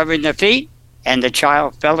kept rubbing the feet, and the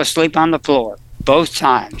child fell asleep on the floor. Both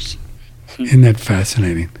times. Isn't that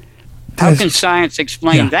fascinating? How can science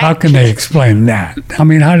explain that? How can they explain that? I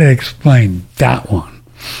mean, how do they explain that one?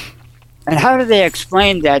 And how do they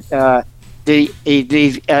explain that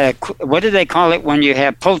what do they call it when you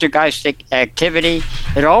have poltergeistic activity?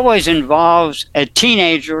 It always involves a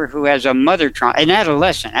teenager who has a mother trauma, an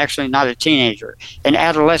adolescent, actually not a teenager, an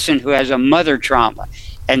adolescent who has a mother trauma.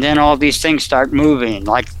 and then all these things start moving,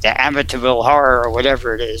 like the Amityville Horror or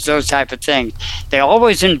whatever it is, those type of things. They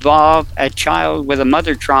always involve a child with a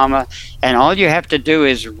mother trauma, and all you have to do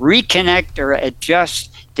is reconnect or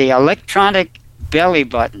adjust the electronic belly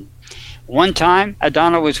button. One time,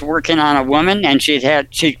 Adana was working on a woman, and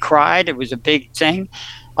she'd cried. It was a big thing.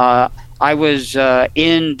 I was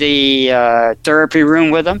in the therapy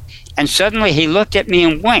room with him, and suddenly he looked at me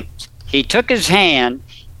and winked. He took his hand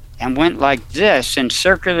and went like this in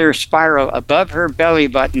circular spiral above her belly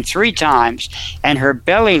button 3 times, and her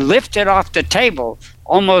belly lifted off the table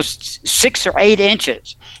almost 6 or 8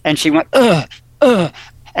 inches, and she went,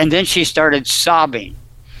 and then she started sobbing.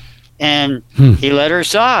 And he let her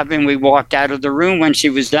sob, and we walked out of the room when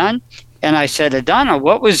she was done, and I said, Adana,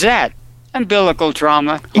 what was that? Umbilical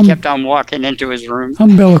trauma. He kept on walking into his room.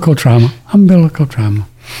 Umbilical trauma.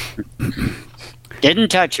 Didn't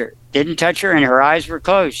touch her, and her eyes were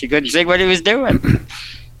closed. She couldn't see what he was doing.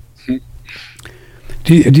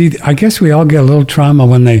 I guess we all get a little trauma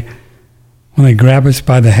when they grab us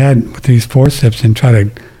by the head with these forceps and try to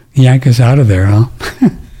yank us out of there, huh?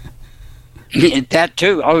 That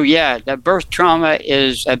too. Oh yeah, the birth trauma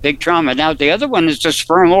is a big trauma. Now the other one is the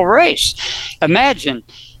spermal race. Imagine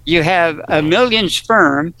you have 1 million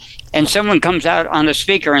sperm, and someone comes out on the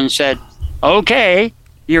speaker and said, okay,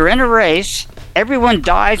 you're in a race, everyone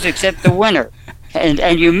dies except the winner.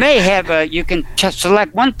 And you may have you can just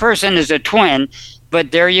select one person as a twin,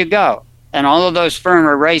 but there you go. And all of those sperm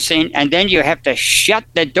are racing, and then you have to shut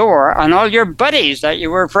the door on all your buddies that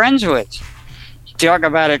you were friends with. Talk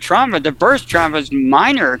about a trauma. The birth trauma is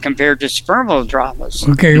minor compared to spermal traumas.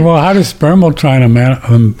 Okay, well, how does spermal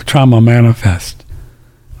trauma manifest?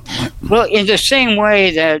 Well, in the same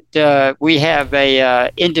way that we have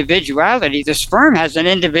a individuality, the sperm has an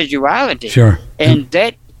individuality. Sure. And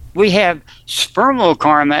that we have spermal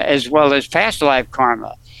karma as well as past life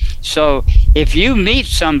karma. So if you meet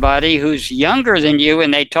somebody who's younger than you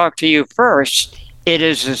and they talk to you first, it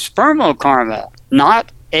is a spermal karma,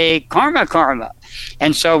 not a karma.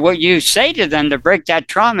 And so what you say to them to break that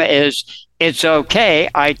trauma is, it's okay,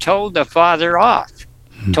 I told the father off.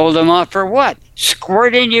 Told him off for what?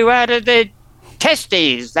 Squirting you out of the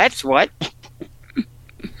testes. That's what.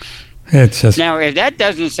 It's just... Now, if that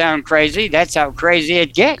doesn't sound crazy, that's how crazy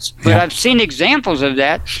it gets. But Yeah. I've seen examples of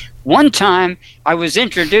that. One time, I was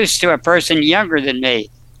introduced to a person younger than me,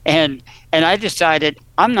 and I decided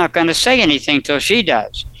I'm not going to say anything till she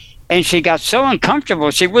does. And she got so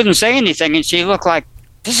uncomfortable, she wouldn't say anything, and she looked like,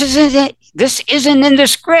 this isn't in the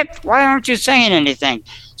script. Why aren't you saying anything?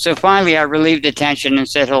 So finally, I relieved the tension and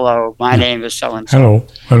said, hello, my name is so-and-so.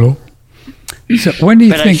 Hello. So when do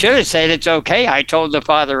you But I think... should have said, it's okay, I told the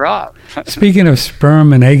father off. Speaking of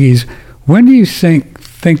sperm and eggies, when do you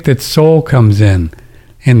think that soul comes in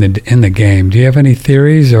the game? Do you have any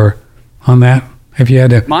theories or on that? If you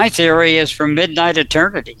had to... My theory is from midnight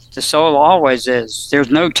eternity. The soul always is.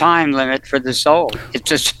 There's no time limit for the soul.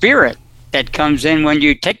 It's a spirit that comes in when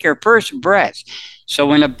you take your first breath. So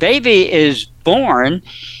when a baby is born,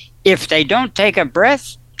 if they don't take a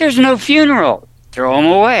breath, there's no funeral. Throw them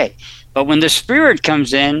away. But when the spirit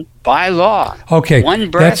comes in, by law, Okay,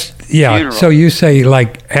 one breath, funeral. So you say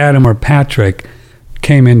like Adam or Patrick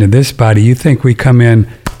came into this body. You think we come in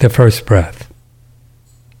the first breath?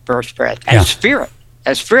 First breath. Yeah.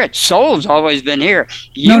 As spirit. Soul's always been here.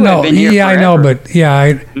 You have No. been here Yeah, I know, forever. but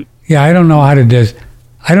I don't know how to just.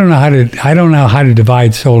 I don't know how to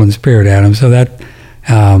divide soul and spirit, Adam. So that,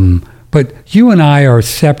 but you and I are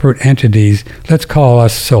separate entities. Let's call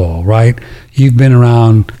us soul, right? You've been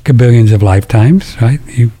around kabillions of lifetimes, right?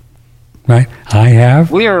 Right? I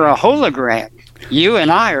have. We are a hologram. You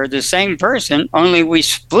and I are the same person, only we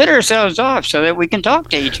split ourselves off so that we can talk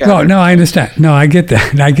to each other. No, I understand. No, I get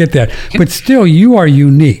that. But still, you are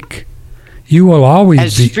unique. You will always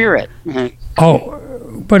As be. spirit.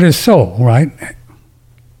 But as soul, right?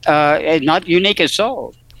 Not unique as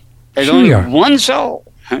soul. There's Sure only you are. one soul.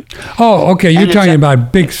 Oh, okay. You're And it's talking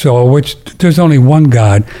about big soul, which there's only one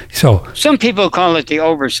God. So, Some people call it the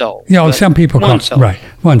oversoul. but some people call one it, soul. right,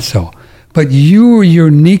 one soul. But your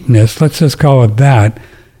uniqueness, let's just call it that,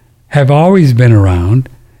 have always been around,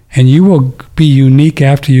 and you will be unique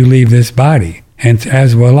after you leave this body, and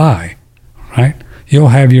as will I, right? You'll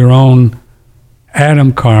have your own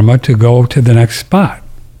Adam karma to go to the next spot.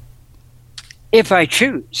 If I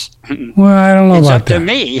choose. Well, I don't know It's about up to that.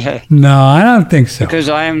 me No, I don't think so. because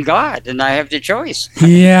I am God and I have the choice.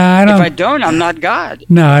 Yeah, I If don't. I don't, I'm not God.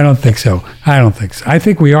 No, I don't think so. I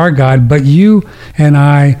think we are God, but you and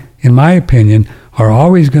I, in my opinion, are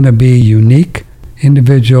always going to be unique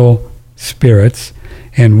individual spirits,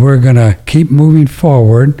 and we're going to keep moving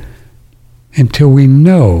forward until we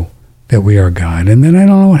know that we are God. And then I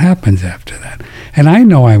don't know what happens after that. And I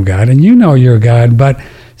know I'm God, and you know you're God, but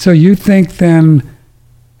so you think then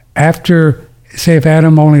after, say if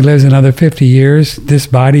Adam only lives another 50 years, this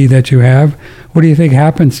body that you have, what do you think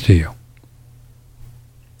happens to you?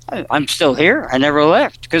 I'm still here. I never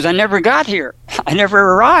left because I never got here. I never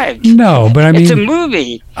arrived. No, but I mean... It's a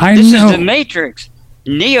movie. This is the Matrix.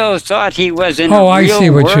 Neo thought he was in Oh, a I real see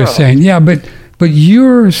what world. you're saying. Yeah, but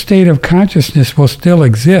your state of consciousness will still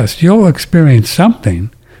exist. You'll experience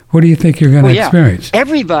something. What do you think you're going to experience?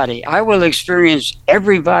 Everybody. I will experience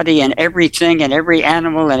everybody and everything and every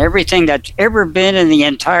animal and everything that's ever been in the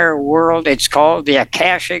entire world. It's called the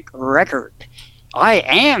Akashic Record. I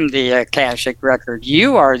am the Akashic Record.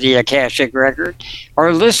 You are the Akashic Record.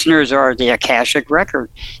 Our listeners are the Akashic Record.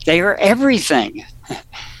 They are everything.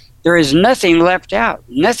 There is nothing left out.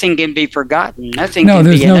 Nothing can be forgotten. Nothing can be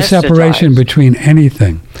there's no separation between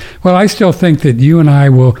anything. Well, I still think that you and I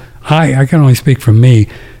will, I can only speak for me,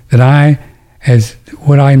 that I, as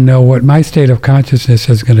what I know, what my state of consciousness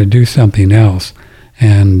is going to do something else.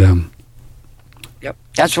 And Yep.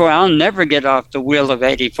 That's why I'll never get off the wheel of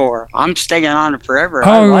 84. I'm staying on it forever.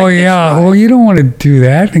 Well, you don't want to do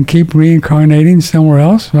that and keep reincarnating somewhere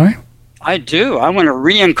else, right? I do. I want to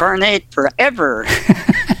reincarnate forever.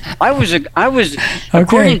 I was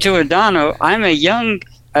according to Adano, I'm a young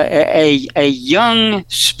young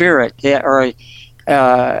spirit, I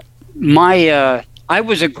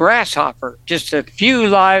was a grasshopper just a few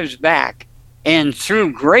lives back, and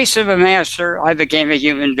through grace of a master, I became a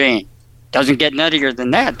human being. Doesn't get nuttier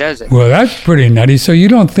than that, does it? Well, that's pretty nutty. So you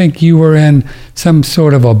don't think you were in some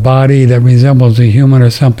sort of a body that resembles a human or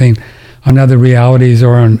something on other realities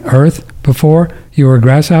or on Earth before? You were a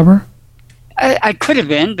grasshopper? I could have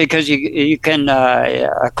been, because you can,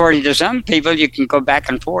 according to some people, you can go back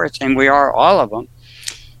and forth, and we are all of them.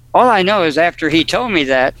 All I know is after he told me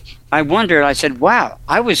that, I wondered, I said, wow,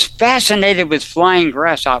 I was fascinated with flying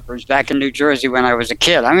grasshoppers back in New Jersey when I was a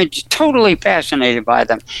kid. I mean, just totally fascinated by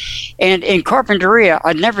them. And in Carpinteria,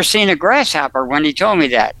 I'd never seen a grasshopper when he told me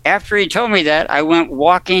that. After he told me that, I went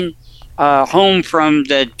walking home from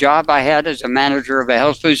the job I had as a manager of a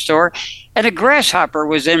health food store, and a grasshopper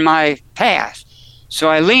was in my path. So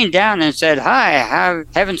I leaned down and said, hi, I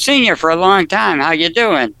haven't seen you for a long time. How you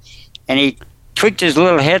doing? And he tweaked his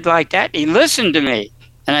little head like that. He listened to me.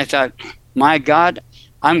 And I thought, my God,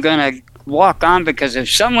 I'm going to walk on, because if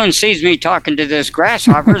someone sees me talking to this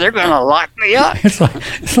grasshopper, they're going to lock me up.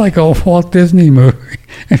 It's like a Walt Disney movie.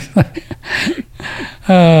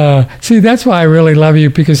 See, that's why I really love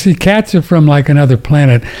you, because cats are from like another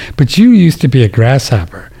planet, but you used to be a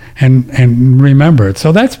grasshopper and remember it.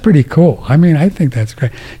 So that's pretty cool. I mean, I think that's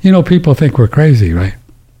great. You know, people think we're crazy, right?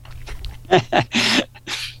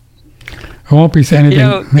 It won't be anything.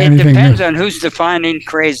 It depends on who's defining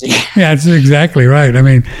crazy. Yeah, that's exactly right. I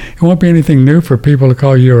mean, it won't be anything new for people to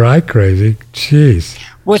call you or I crazy. Jeez.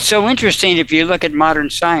 What's so interesting, if you look at modern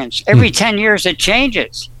science, every 10 years it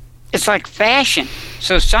changes. It's like fashion.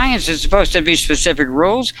 So science is supposed to be specific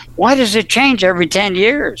rules. Why does it change every 10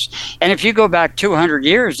 years? And if you go back 200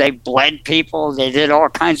 years, they bled people. They did all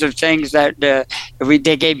kinds of things that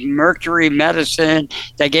they gave mercury medicine.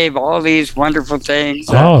 They gave all these wonderful things.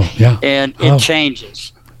 Yeah. And it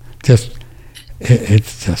changes.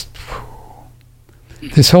 It's just,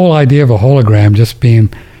 this whole idea of a hologram just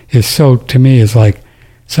is so, to me, is like,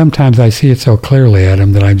 sometimes I see it so clearly,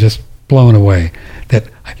 Adam, that I'm just blown away. That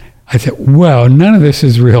I said, well, none of this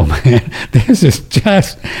is real, man. This is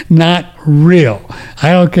just not real.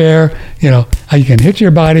 I don't care. You know, you can hit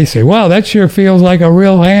your body, say, wow, that sure feels like a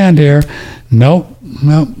real hand here. Nope.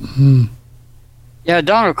 Yeah,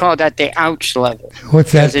 Donald called that the ouch level.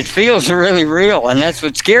 What's that? Because it feels really real, and that's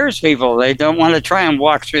what scares people. They don't want to try and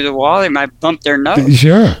walk through the wall. They might bump their nose.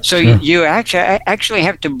 Sure. So sure. you actually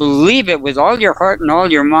have to believe it with all your heart and all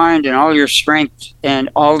your mind and all your strength and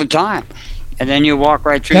all the time. And then you walk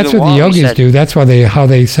right through the wall. That's what the yogis do. That's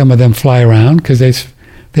why some of them fly around, because they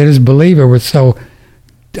just believe it was so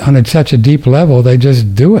on such a deep level. They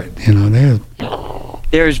just do it. You know,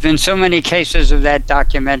 there's been so many cases of that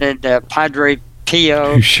documented. Padre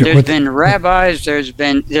Pio. There's been rabbis. There's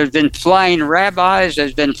been flying rabbis.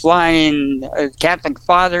 There's been flying Catholic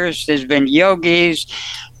fathers. There's been yogis.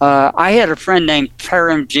 I had a friend named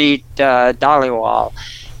Paramjit Dhaliwal,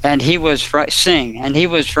 and he was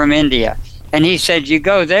from India. And he said, you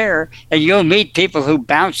go there and you'll meet people who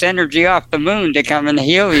bounce energy off the moon to come and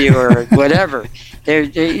heal you or whatever.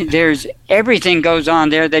 There's everything goes on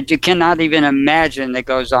there that you cannot even imagine that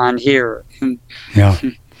goes on here.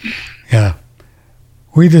 Yeah.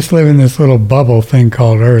 We just live in this little bubble thing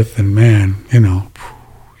called Earth, and man, you know.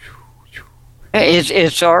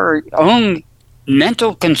 It's our own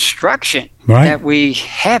mental construction that we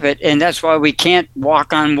have it, and that's why we can't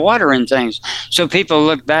walk on water and things. So people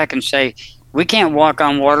look back and say, we can't walk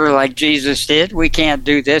on water like Jesus did. We can't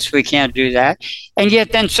do this. We can't do that. And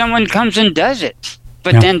yet then someone comes and does it.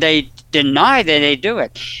 But then they deny that they do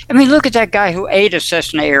it. I mean, look at that guy who ate a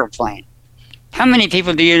Cessna airplane. How many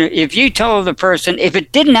people do you, if you told the person, if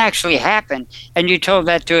it didn't actually happen, and you told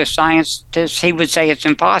that to a scientist, he would say it's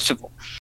impossible.